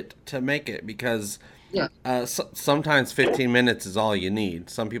it to make it, because sometimes 15 minutes is all you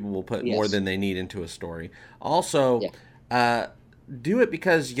need. Some people will put more than they need into a story. Also, do it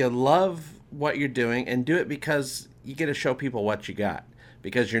because you love what you're doing, and do it because you get to show people what you got.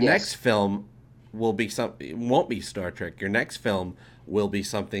 Because your next film won't be Star Trek. Your next film will be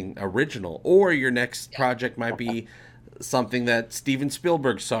something original, or your next project might be something that Steven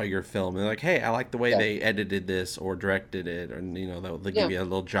Spielberg saw your film and like, hey, I like the way they edited this or directed it, or they'll give you a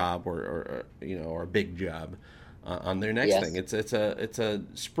little job or a big job on their next thing. It's a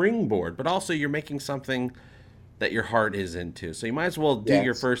springboard, but also you're making something that your heart is into. So you might as well do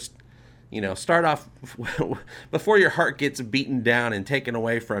your first, start off before your heart gets beaten down and taken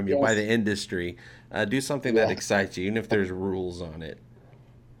away from you by the industry. Do something that excites you, even if there's rules on it.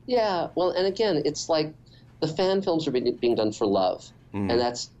 Yeah, well, and again, it's like the fan films are being done for love, and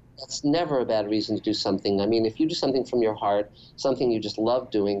that's never a bad reason to do something. I mean, if you do something from your heart, something you just love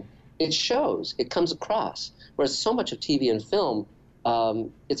doing, it shows, it comes across. Whereas so much of TV and film,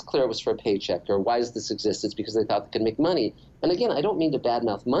 it's clear it was for a paycheck, or why does this exist? It's because they thought they could make money. And again, I don't mean to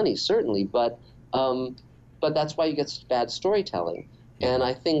badmouth money, certainly, but that's why you get bad storytelling. And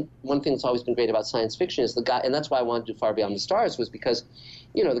I think one thing that's always been great about science fiction is and that's why I wanted to do Far Beyond the Stars, was because,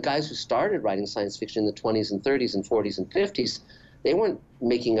 the guys who started writing science fiction in the 20s and 30s and 40s and 50s, they weren't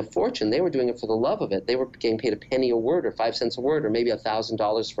making a fortune. They were doing it for the love of it. They were getting paid a penny a word, or 5 cents a word, or maybe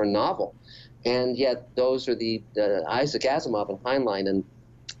 $1,000 for a novel. And yet those are the Isaac Asimov and Heinlein and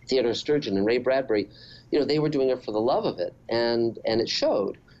Theodore Sturgeon and Ray Bradbury. They were doing it for the love of it, and it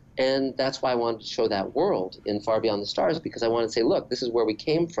showed. And that's why I wanted to show that world in Far Beyond the Stars, because I wanted to say, look, this is where we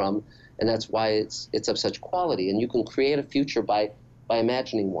came from, and that's why it's of such quality. And you can create a future by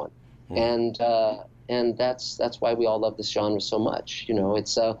imagining one. And that's why we all love this genre so much.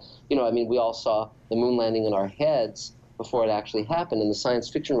 It's we all saw the moon landing in our heads before it actually happened, and the science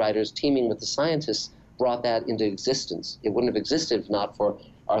fiction writers teaming with the scientists brought that into existence. It wouldn't have existed if not for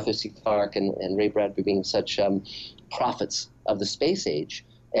Arthur C. Clarke and Ray Bradbury being such prophets of the space age.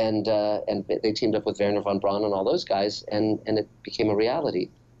 And they teamed up with Wernher von Braun and all those guys, and it became a reality.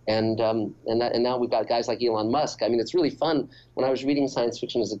 And now we've got guys like Elon Musk. I mean, it's really fun. When I was reading science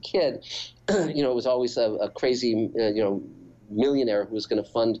fiction as a kid, it was always a crazy, millionaire who was going to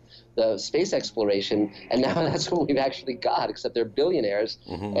fund the space exploration, and now that's what we've actually got. Except they're billionaires,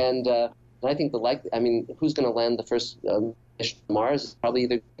 and And I think I mean, who's going to land the first mission to Mars is probably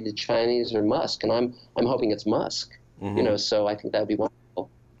either the Chinese or Musk, and I'm hoping it's Musk. So I think that would be wonderful.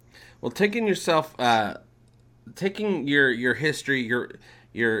 Well, taking your history,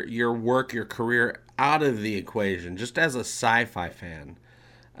 your work, your career out of the equation, just as a sci-fi fan,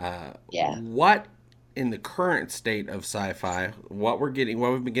 what in the current state of sci-fi, what we've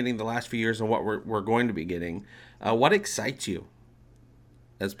been getting the last few years, and what we're going to be getting, what excites you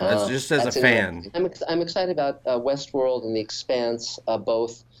as just as a fan? I'm excited about Westworld and The Expanse,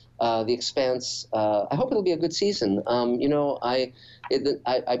 both. The Expanse. I hope it'll be a good season. I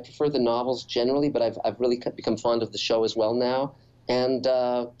prefer the novels generally, but I've really become fond of the show as well now. And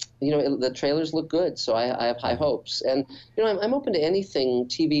the trailers look good, so I have high hopes. And I'm open to anything,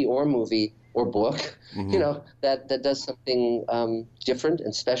 TV or movie or book, that does something different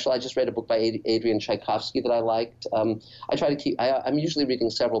and special. I just read a book by Adrian Tchaikovsky that I liked. I try to keep. I'm usually reading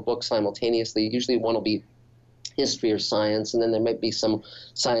several books simultaneously. Usually one will be history or science, and then there might be some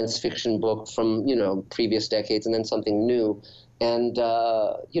science fiction book from previous decades, and then something new. And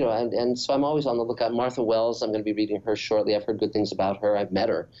and so I'm always on the lookout. Martha Wells, I'm going to be reading her shortly. I've heard good things about her. I've met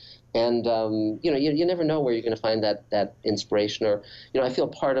her, and you never know where you're going to find that inspiration. Or I feel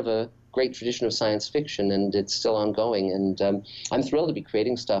part of a great tradition of science fiction, and it's still ongoing. And I'm thrilled to be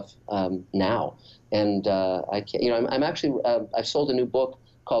creating stuff now. And I can't, I'm actually I've sold a new book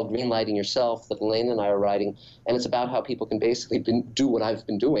called Greenlighting Yourself that Elaine and I are writing, and it's about how people can basically do what I've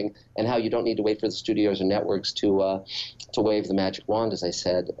been doing, and how you don't need to wait for the studios or networks to wave the magic wand, as I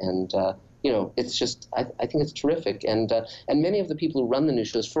said. And it's just I think it's terrific. And many of the people who run the new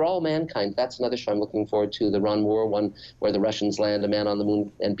shows, For All Mankind, that's another show I'm looking forward to. The Ron Moore one, where the Russians land a man on the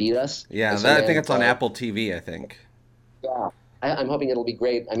moon and beat us. Yeah, I think it's on Apple TV. I think. Yeah. I'm hoping it'll be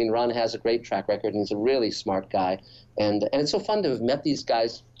great. I mean, Ron has a great track record, and he's a really smart guy. And it's so fun to have met these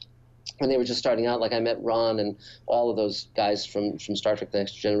guys when they were just starting out. Like I met Ron and all of those guys from Star Trek: The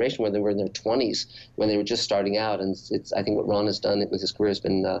Next Generation when they were in their 20s, when they were just starting out. And I think what Ron has done with his career has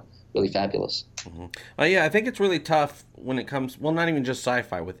been really fabulous. Mm-hmm. Yeah, I think it's really tough when it comes, well, not even just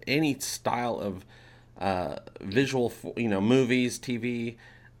sci-fi, with any style of visual, movies, TV.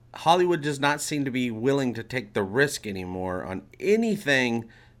 Hollywood does not seem to be willing to take the risk anymore on anything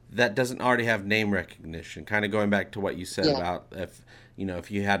that doesn't already have name recognition. Kind of going back to what you said about if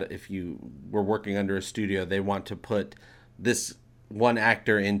you were working under a studio, they want to put this one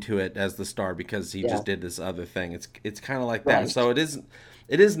actor into it as the star because he just did this other thing. It's kind of like that. So it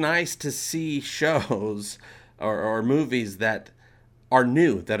is nice to see shows or movies that are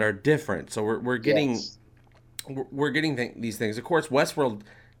new, that are different. So we're getting these things. Of course, Westworld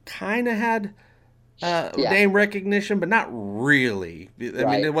kind of had name recognition, but not really. I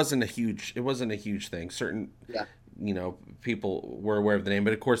mean, it wasn't a huge thing. Certain people were aware of the name,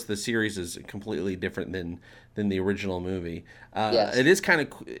 but of course the series is completely different than the original movie. It is kind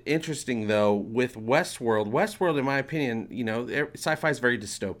of interesting though with Westworld. Westworld, in my opinion, sci-fi is very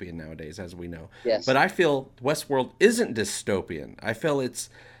dystopian nowadays, as we know. Yes. But I feel Westworld isn't dystopian. I feel it's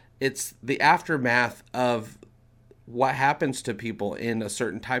the aftermath of what happens to people in a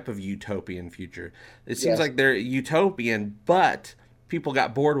certain type of utopian future. It seems like they're utopian, but people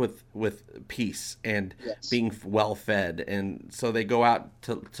got bored with peace and being well fed, and so they go out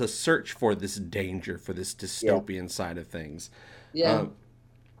to search for this danger, for this dystopian side of things.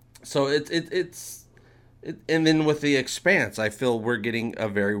 So it's and then with The Expanse, I feel we're getting a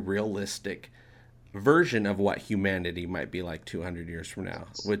very realistic version of what humanity might be like 200 years from now,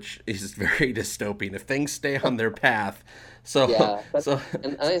 which is very dystopian if things stay on their path. And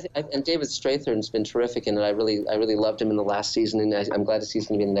David Strathairn's been terrific in it. I really loved him in the last season, and I'm glad to see he's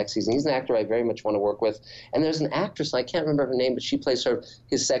going to be in the next season. He's an actor I very much want to work with. And there's an actress, I can't remember her name, but she plays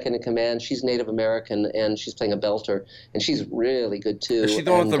his second in command. She's Native American, and she's playing a belter, and she's really good too. Is she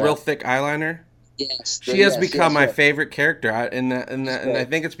the one with the real thick eyeliner? Yes. She has become my favorite character, and I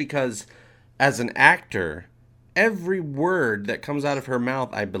think it's because, as an actor, every word that comes out of her mouth,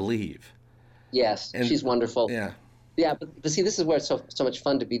 I believe. Yes, and she's wonderful. Yeah, but see, this is where it's so much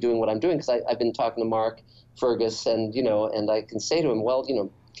fun to be doing what I'm doing, because I've been talking to Mark Fergus, and I can say to him, well,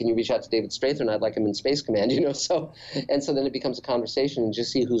 can you reach out to David Strathairn? I'd like him in Space Command, so then it becomes a conversation and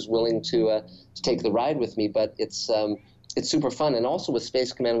just see who's willing to take the ride with me. But it's super fun. And also with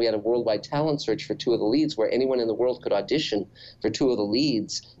Space Command, we had a worldwide talent search for 2 of the leads, where anyone in the world could audition for 2 of the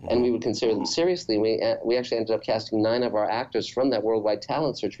leads, and we would consider them seriously. We actually ended up casting 9 of our actors from that worldwide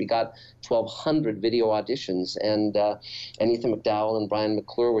talent search. We got 1,200 video auditions, and Ethan McDowell and Brian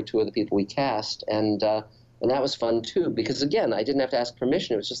McClure were 2 of the people we cast, and that was fun too, because again, I didn't have to ask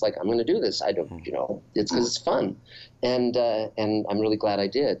permission. It was just like, I'm going to do this. I don't, it's because it's fun, and I'm really glad I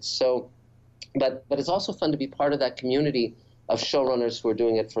did. So but it's also fun to be part of that community of showrunners who are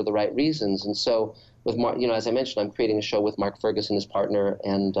doing it for the right reasons. And so with Mark, as I mentioned, I'm creating a show with Mark Ferguson, his partner,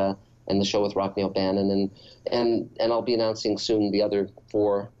 and the show with Rockne O'Bannon, and I'll be announcing soon the other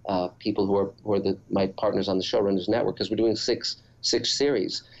four people who are my partners on the Showrunners Network, because we're doing six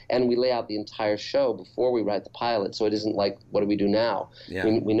series, and we lay out the entire show before we write the pilot, so it isn't like, what do we do now? Yeah.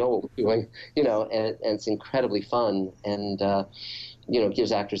 We know what we're doing, and it's incredibly fun, and it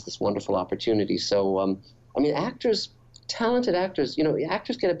gives actors this wonderful opportunity. So actors, talented actors,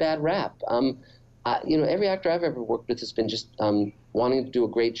 actors get a bad rap. Every actor I've ever worked with has been just wanting to do a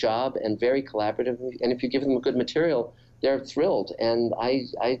great job and very collaborative. And if you give them a good material, they're thrilled. And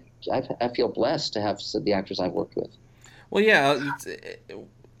I feel blessed to have the actors I've worked with. Well, yeah,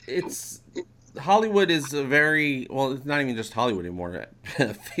 it's Hollywood is a very, well, it's not even just Hollywood anymore.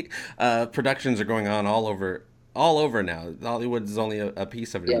 Productions are going on all over now. Hollywood is only a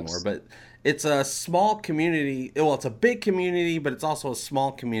piece of it anymore, but it's a small community. Well, it's a big community, but it's also a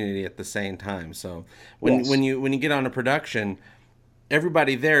small community at the same time. So when you get on a production,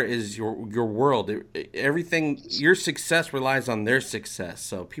 everybody there is your world. Everything, your success relies on their success.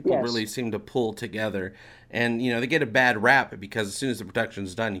 So people really seem to pull together, and they get a bad rap because as soon as the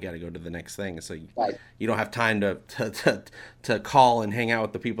production's done, you got to go to the next thing. So you don't have time to call and hang out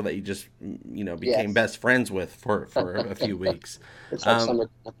with the people that you just became best friends with for a few weeks. It's like summer.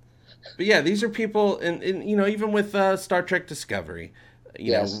 But yeah, these are people, and even with Star Trek Discovery,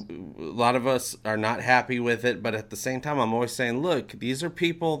 a lot of us are not happy with it, but at the same time, I'm always saying, look, these are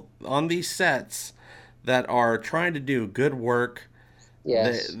people on these sets that are trying to do good work.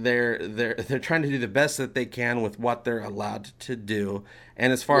 Yes. They're trying to do the best that they can with what they're allowed to do,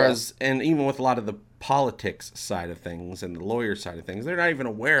 and as far as, and even with a lot of the politics side of things and the lawyer side of things, they're not even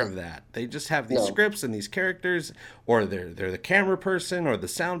aware of that. They just have these scripts and these characters, or they're the camera person or the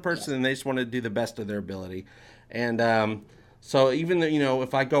sound person, and they just want to do the best of their ability. And so even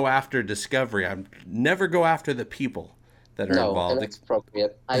if I go after Discovery, I never go after the people that are involved. And that's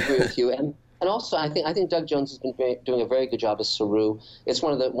appropriate. I agree with you. And also, I think Doug Jones has been doing a very good job as Saru. It's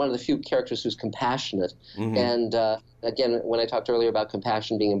one of the few characters who's compassionate. Mm-hmm. And again, when I talked earlier about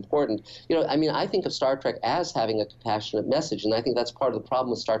compassion being important, I think of Star Trek as having a compassionate message, and I think that's part of the problem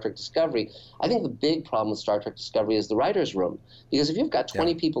with Star Trek Discovery. I think the big problem with Star Trek Discovery is the writer's room, because if you've got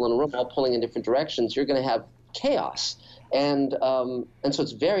 20 people in a room all pulling in different directions, you're going to have chaos. And so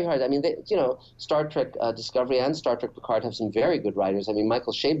it's very hard. Star Trek Discovery and Star Trek Picard have some very good writers.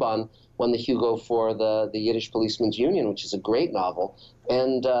 Michael Chabon won the Hugo for the Yiddish Policeman's Union, which is a great novel.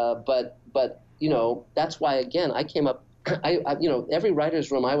 And but that's why, again, I came up. Every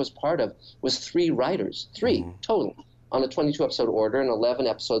writer's room I was part of was 3 writers, total, on a 22 episode order, and 11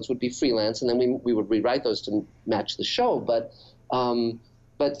 episodes would be freelance, and then we would rewrite those to match the show. But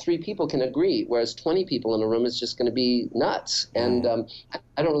 3 people can agree, whereas 20 people in a room is just going to be nuts. And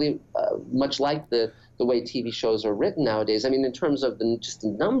I don't really much like the way TV shows are written nowadays. In terms of just the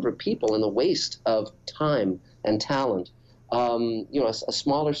number of people and the waste of time and talent. A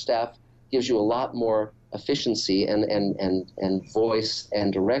smaller staff gives you a lot more efficiency and voice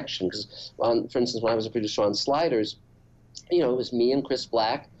and direction. Because, for instance, when I was a producer on Sliders, it was me and Chris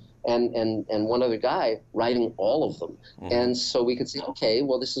Black and one other guy writing all of them. Mm-hmm. And so we could say, okay,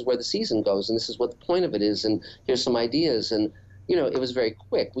 well, this is where the season goes, and this is what the point of it is, and here's some ideas. And, it was very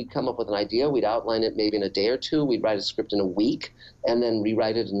quick. We'd come up with an idea, we'd outline it maybe in a day or two, we'd write a script in a week, and then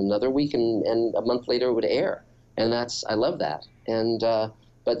rewrite it in another week, and a month later it would air. And I love that. And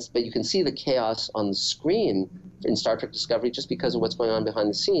but you can see the chaos on the screen in Star Trek Discovery just because of what's going on behind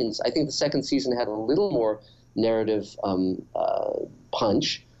the scenes. I think the second season had a little more narrative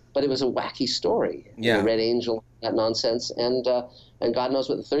punch, but it was a wacky story. Yeah. Red Angel, that nonsense, and God knows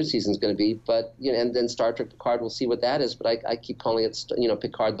what the third season is going to be. But and then Star Trek Picard, we'll see what that is. But I keep calling it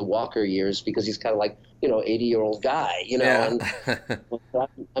Picard the Walker years, because he's kind of like 80-year-old guy. Yeah. And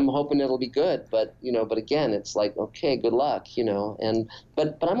I'm hoping it'll be good. But but again, it's like, okay, good luck. And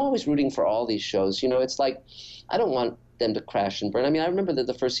but I'm always rooting for all these shows. It's like I don't want them to crash and burn. I remember that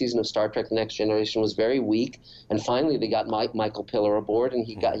the first season of Star Trek: The Next Generation was very weak, and finally they got Michael Piller aboard, and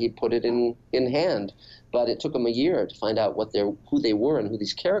he put it in hand. But it took them a year to find out who they were and who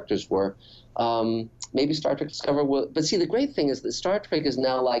these characters were. Maybe Star Trek Discovery will. But see, the great thing is that Star Trek is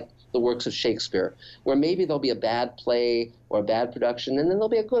now like the works of Shakespeare, where maybe there'll be a bad play or a bad production, and then there'll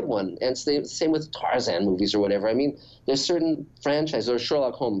be a good one. And it's the same with Tarzan movies or whatever. There's certain franchises, or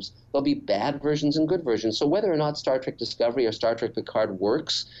Sherlock Holmes, there'll be bad versions and good versions. So whether or not Star Trek Discovery or Star Trek Picard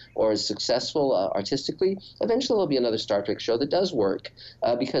works or is successful artistically, eventually there'll be another Star Trek show that does work,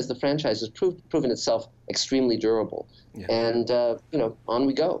 because the franchise has proven itself extremely durable. Yeah. And on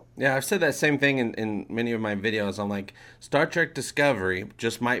we go. Yeah, I've said that same thing in many of my videos. I'm like, Star Trek Discovery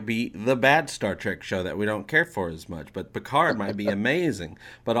just might be the bad Star Trek show that we don't care for as much, but Picard might be amazing.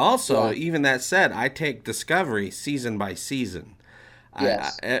 But also, Yeah. even that said, I take Discovery season by season.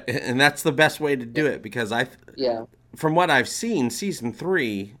 Yes. And that's the best way to do it, because Yeah. from what I've seen, season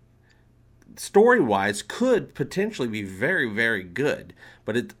 3, story-wise, could potentially be very, very good.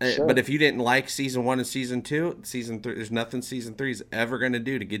 But Sure. but if you didn't like season 1 and season 2, season 3, there's nothing season 3 is ever going to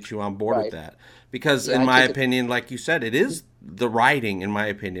do to get you on board with Right. that. Because Yeah, in I my take it- opinion, like you said, it is the writing, in my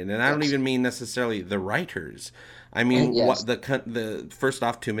opinion, and I don't Yes. even mean necessarily the writers. I mean, Yes. what the first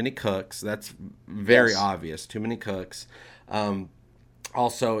off, too many cooks. That's very Yes. obvious. Too many cooks.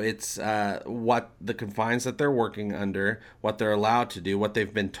 Also, it's what the confines that they're working under, what they're allowed to do, what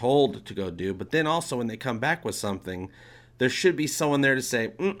they've been told to go do. But then also, when they come back with something, there should be someone there to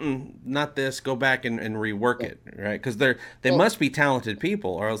say, not this, go back and rework it, right? Because they must be talented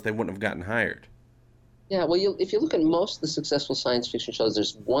people, or else they wouldn't have gotten hired. Yeah, well, if you look at most of the successful science fiction shows,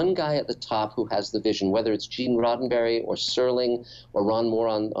 there's one guy at the top who has the vision, whether it's Gene Roddenberry or Serling or Ron Moore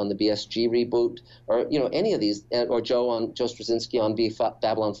on the BSG reboot, or any of these, or Joe Straczynski on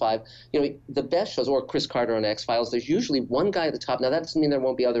Babylon 5. The best shows, or Chris Carter on X-Files. There's usually one guy at the top. Now that doesn't mean there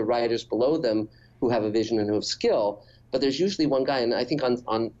won't be other writers below them who have a vision and who have skill. But there's usually one guy, and I think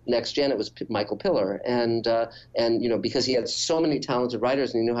on Next Gen it was Michael Piller, and because he had so many talented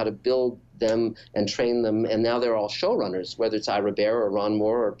writers and he knew how to build them and train them, and now they're all showrunners, whether it's Ira Behr or Ron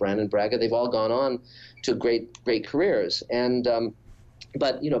Moore or Brandon Braga. They've all gone on to great careers, and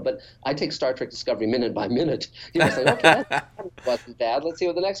but I take Star Trek Discovery minute by minute. It's like, okay, that wasn't bad. Let's see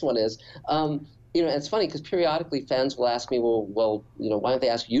what the next one is. It's funny because periodically fans will ask me, well, why don't they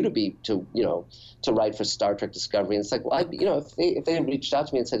ask you to write for Star Trek Discovery? And it's like, well, if they reached out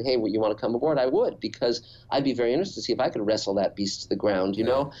to me and said, hey, you want to come aboard, I would, because I'd be very interested to see if I could wrestle that beast to the ground,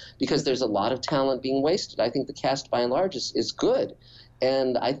 because there's a lot of talent being wasted. I think the cast by and large is good.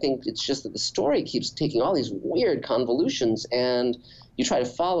 And I think it's just that the story keeps taking all these weird convolutions, and you try to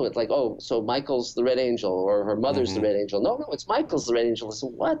follow it like, oh, so Michael's the Red Angel, or her mother's the Red Angel. No, it's Michael's the Red Angel. So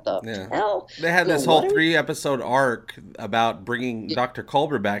what the hell? They had this whole 3-episode arc about bringing Dr.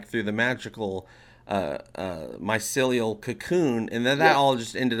 Culber back through the magical mycelial cocoon, and then that all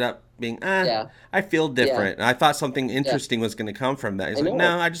just ended up being, I feel different. And I thought something interesting was going to come from that. He's like,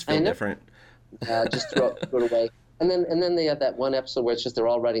 no, I just feel different. Just throw it away. And then they have that one episode where it's just they're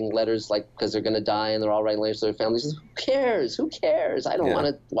all writing letters, like, because they're going to die, and they're all writing letters to their families. Who cares? Who cares? I don't want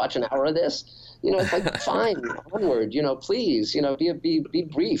to watch an hour of this. It's like, fine, onward. Please, be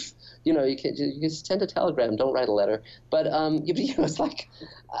brief. You can send a telegram. Don't write a letter. But it's like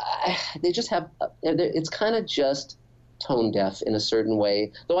they just have. It's kind of just tone deaf in a certain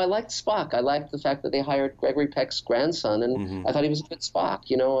way. Though I liked Spock. I liked the fact that they hired Gregory Peck's grandson, and I thought he was a good Spock.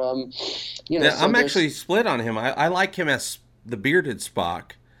 I'm actually split on him. I like him as the bearded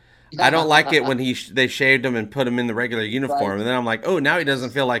Spock. I don't like it when they shaved him and put him in the regular uniform, and then I'm like, oh, now he doesn't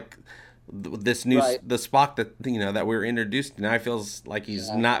feel like this new the Spock that that we were introduced to. Now he feels like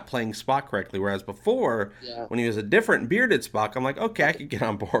he's not playing Spock correctly, whereas before when he was a different bearded Spock, I'm like, okay, I could get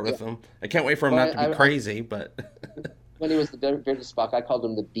on board with him. I can't wait for him not to be crazy, but when he was the bearded Spock, I called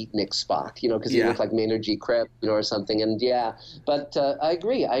him the beatnik Spock, because he looked like Maynard G. Krebs, or something. And but I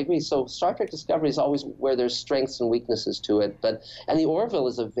agree. So Star Trek Discovery is always where there's strengths and weaknesses to it. And the Orville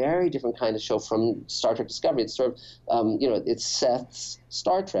is a very different kind of show from Star Trek Discovery. It's sort of, it's Seth's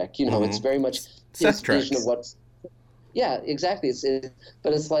Star Trek. It's very much his vision of what's. Yeah, exactly.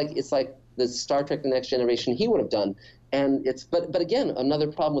 But it's like the Star Trek: The Next Generation he would have done. And but again,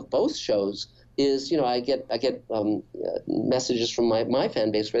 another problem with both shows is, I get messages from my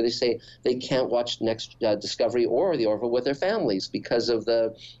fan base where they say they can't watch Next Discovery or the Orville with their families because of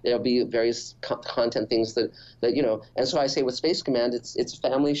there'll be various content things that and so I say with Space Command, it's a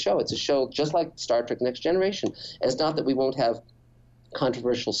family show. It's a show just like Star Trek Next Generation. And it's not that we won't have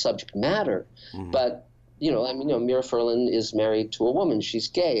controversial subject matter, but Mira Furlan is married to a woman. She's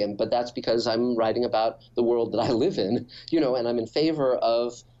gay, but that's because I'm writing about the world that I live in, and I'm in favor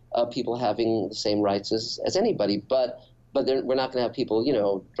of people having the same rights as anybody. But we're not going to have people,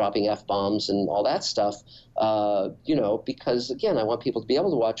 dropping F-bombs and all that stuff, because, again, I want people to be able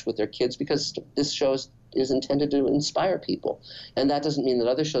to watch with their kids, because this show is intended to inspire people. And that doesn't mean that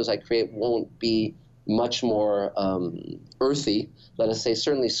other shows I create won't be much more earthy. Let us say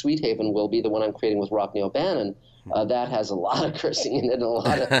certainly Sweet Haven will be the one I'm creating with Rockne O'Bannon. That has a lot of cursing in it and a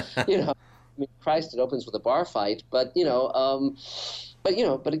lot of, Christ, it opens with a bar fight. But again,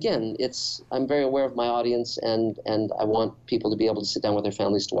 I'm very aware of my audience, and I want people to be able to sit down with their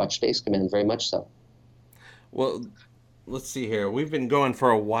families to watch Space Command, very much so. Well, let's see here. We've been going for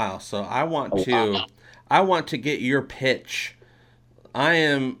a while, so Oh, wow. I want to get your pitch. I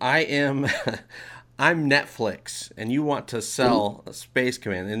am I'm Netflix, and you want to Mhm. sell Space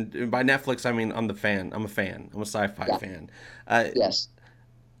Command. And by Netflix, I mean I'm the fan. I'm a fan. I'm a sci-fi Yeah. fan. Uh, Yes.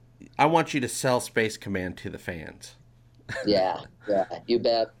 I want you to sell Space Command to the fans. Yeah. Yeah. You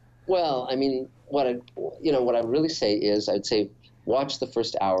bet. Well, I mean, what I really say is, I'd say watch the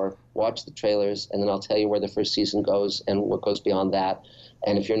first hour, watch the trailers, and then I'll tell you where the first season goes and what goes beyond that.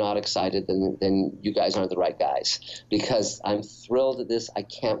 And if you're not excited, then you guys aren't the right guys, because I'm thrilled at this. I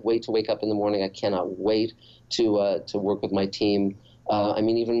can't wait to wake up in the morning. I cannot wait to work with my team. I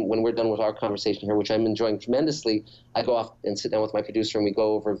mean, even when we're done with our conversation here, which I'm enjoying tremendously, I go off and sit down with my producer and we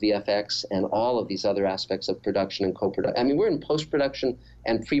go over VFX and all of these other aspects of production and co-production. I mean, we're in post-production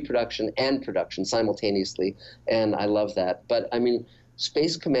and pre-production and production simultaneously, and I love that. But I mean,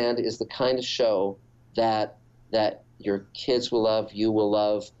 Space Command is the kind of show that your kids will love, you will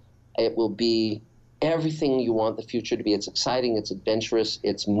love. It will be everything you want the future to be. It's exciting, it's adventurous,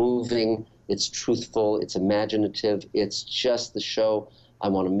 it's moving, it's truthful, it's imaginative. It's just the show I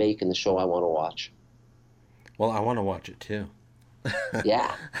want to make and the show I want to watch. Well, I want to watch it too.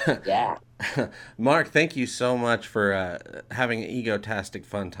 Yeah, yeah. Mark, thank you so much for having an egotastic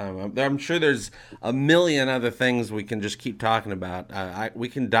fun time. I'm sure there's a million other things we can just keep talking about. We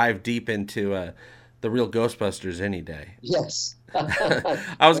can dive deep into the real Ghostbusters any day. Yes.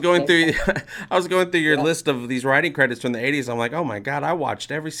 I was going through I was going through your Yeah, list of these writing credits from the 80s. I'm like, "Oh my God, I watched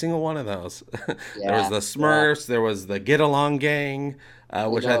every single one of those." There was yeah, the yeah. Smurfs, there was the Get Along Gang, You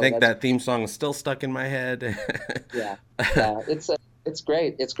which I know, think that's that theme song is still stuck in my head. Yeah, yeah, it's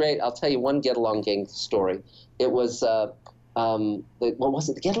great. It's great. I'll tell you one Get Along Gang story. It was what was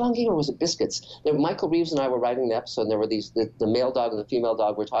it? The Get Along Gang, or was it Biscuits? Michael Reeves and I were writing an episode, and there were the male dog and the female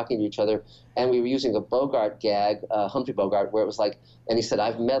dog were talking to each other, and we were using a Bogart gag, Humphrey Bogart, where it was like, and he said,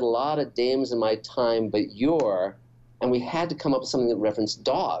 "I've met a lot of dames in my time, but you're," and we had to come up with something that referenced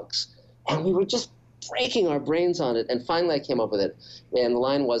dogs, and we were just breaking our brains on it, and finally I came up with it, and the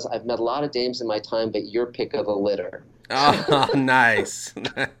line was, "I've met a lot of dames in my time, but you're pick of the litter." Oh, nice.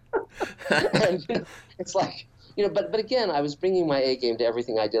 And it's like, but again, I was bringing my A game to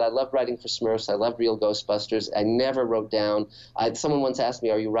everything I did. I loved writing for Smurfs. I loved Real Ghostbusters. I never wrote down. Someone once asked me,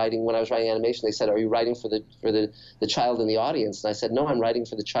 "Are you writing?" When I was writing animation, they said, "Are you writing for the child in the audience?" And I said, "No, I'm writing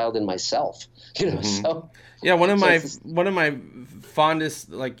for the child in myself." Hmm. So Yeah, so it's this, one of my fondest,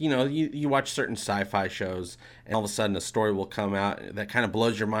 like, you watch certain sci-fi shows and all of a sudden a story will come out that kind of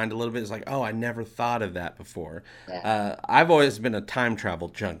blows your mind a little bit. It's like, oh, I never thought of that before. yeah. I've always been a time travel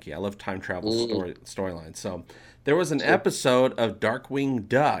junkie. I love time travel Mm. storylines. So there was an Sure. episode of Darkwing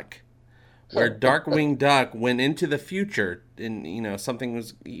Duck where Darkwing Duck went into the future, and something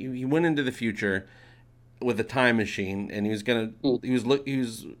was he went into the future with a time machine, and Mm. he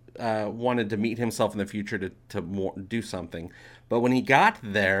was wanted to meet himself in the future to do something, but when he got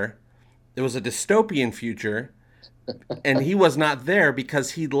there, it was a dystopian future, and he was not there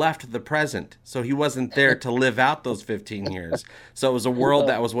because he left the present, so he wasn't there to live out those 15 years. So it was a world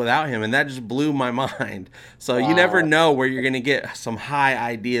that was without him, and that just blew my mind. So you never Wow. know where you're going to get some high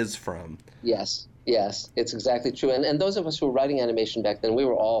ideas from. Yes, yes, it's exactly true. And those of us who were writing animation back then, we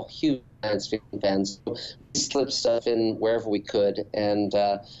were all huge science fiction fans. So we slipped stuff in wherever we could, and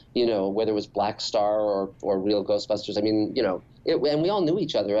whether it was Black Star or Real Ghostbusters. I mean, and we all knew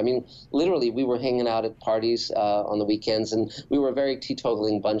each other. I mean, literally, we were hanging out at parties on the weekends, and we were a very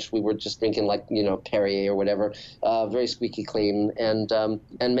teetotaling bunch. We were just drinking like Perrier or whatever, very squeaky clean, and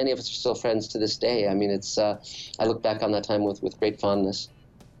many of us are still friends to this day. I mean, it's I look back on that time with great fondness.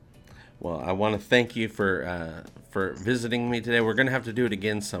 Well, I want to thank you for visiting me today. We're going to have to do it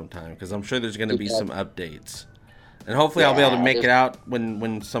again sometime because I'm sure there's going to be some updates, and hopefully I'll be able to Yeah, make it out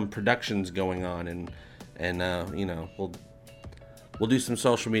when some production's going on, and we'll do some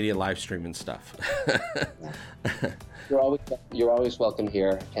social media live streaming stuff. you're always welcome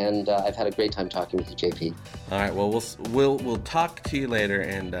here, and I've had a great time talking with you, JP. All right. Well, we'll talk to you later,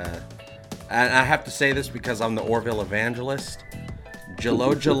 and I have to say this because I'm the Orville evangelist.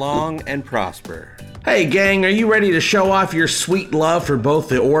 Jalo Jalong and prosper. Hey gang, are you ready to show off your sweet love for both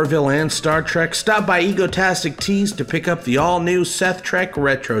the Orville and Star Trek? Stop by Egotastic Tees to pick up the all-new Seth Trek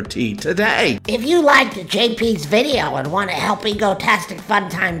Retro Tee today. If you liked JP's video and want to help Egotastic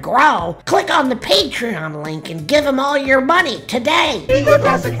Funtime grow, click on the Patreon link and give him all your money today.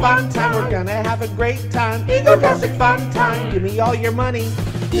 Egotastic fun time, we're gonna have a great time. Egotastic fun time, give me all your money.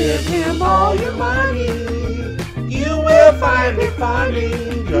 Give him all your money. You will find it funny.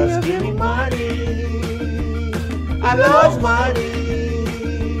 Just give me money. I love money.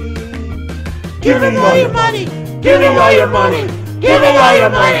 Give me all your money. Give me all your money. Give me all your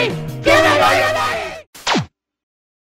money. Give me all your money.